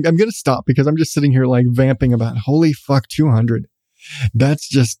going to stop because I'm just sitting here like vamping about holy fuck 200. That's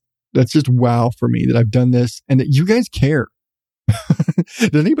just wow for me that I've done this and that you guys care.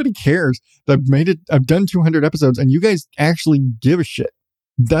 That anybody cares that I've made it. I've done 200 episodes and you guys actually give a shit.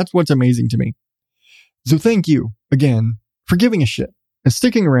 That's what's amazing to me. So thank you again for giving a shit and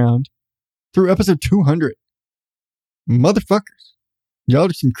sticking around through episode 200. Motherfuckers. Y'all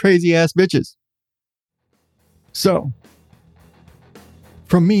are some crazy ass bitches. So,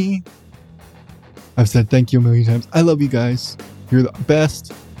 from me I've said thank you a million times. I love you guys. You're the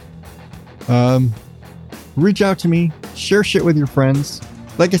best. Reach out to me. Share shit with your friends.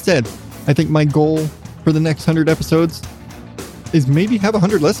 Like I said, I think my goal for the next 100 episodes is maybe have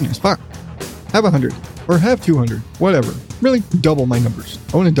 100 listeners. Fuck. Have 100 or have 200. Whatever. Really double my numbers.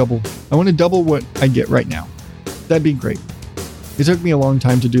 I want to double what I get right now. That'd be great. It took me a long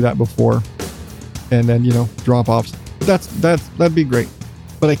time to do that before. And then, drop offs. That'd be great.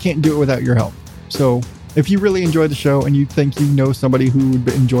 But I can't do it without your help. So if you really enjoy the show and you think you know somebody who would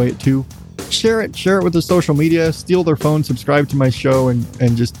enjoy it too, share it with the social media, steal their phone, subscribe to my show,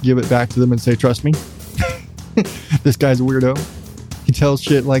 and just give it back to them and say, trust me, this guy's a weirdo. He tells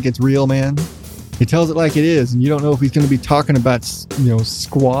shit like it's real, man. He tells it like it is, and you don't know if he's going to be talking about,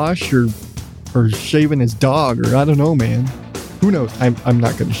 squash or shaving his dog, or I don't know, man. Who knows? I'm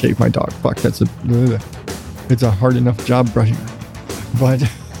not going to shave my dog. Fuck, it's a hard enough job brushing. But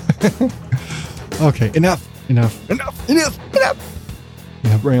okay, enough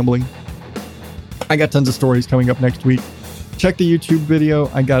rambling. I got tons of stories coming up next week. Check the YouTube video.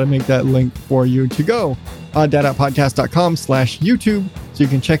 I got to make that link for you to go. daddoutpodcast.com/YouTube so you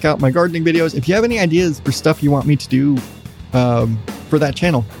can check out my gardening videos. If you have any ideas for stuff you want me to do for that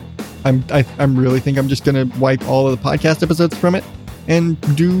channel, I really think I'm just going to wipe all of the podcast episodes from it and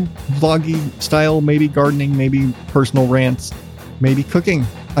do vloggy style, maybe gardening, maybe personal rants, maybe cooking.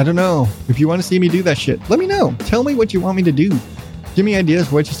 I don't know. If you want to see me do that shit, let me know. Tell me what you want me to do. Give me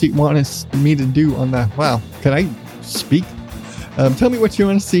ideas what you want me to do on the... Wow, can I speak? Tell me what you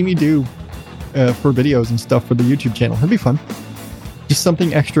want to see me do for videos and stuff for the YouTube channel. It'd be fun. Just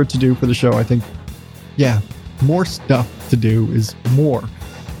something extra to do for the show, I think. Yeah, more stuff to do is more.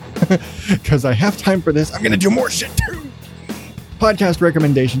 Because I have time for this. I'm going to do more shit too. Podcast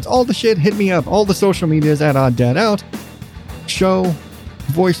recommendations. All the shit, hit me up. All the social medias at Odd Dad Out. Show,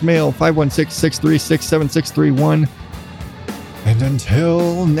 voicemail, 516-636-7631. And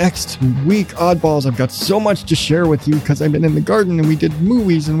until next week, Oddballs, I've got so much to share with you because I've been in the garden and we did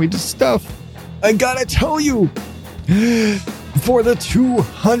movies and we did stuff. I gotta tell you, for the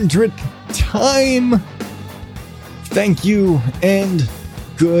 200th time, thank you and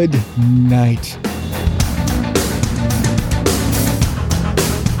good night.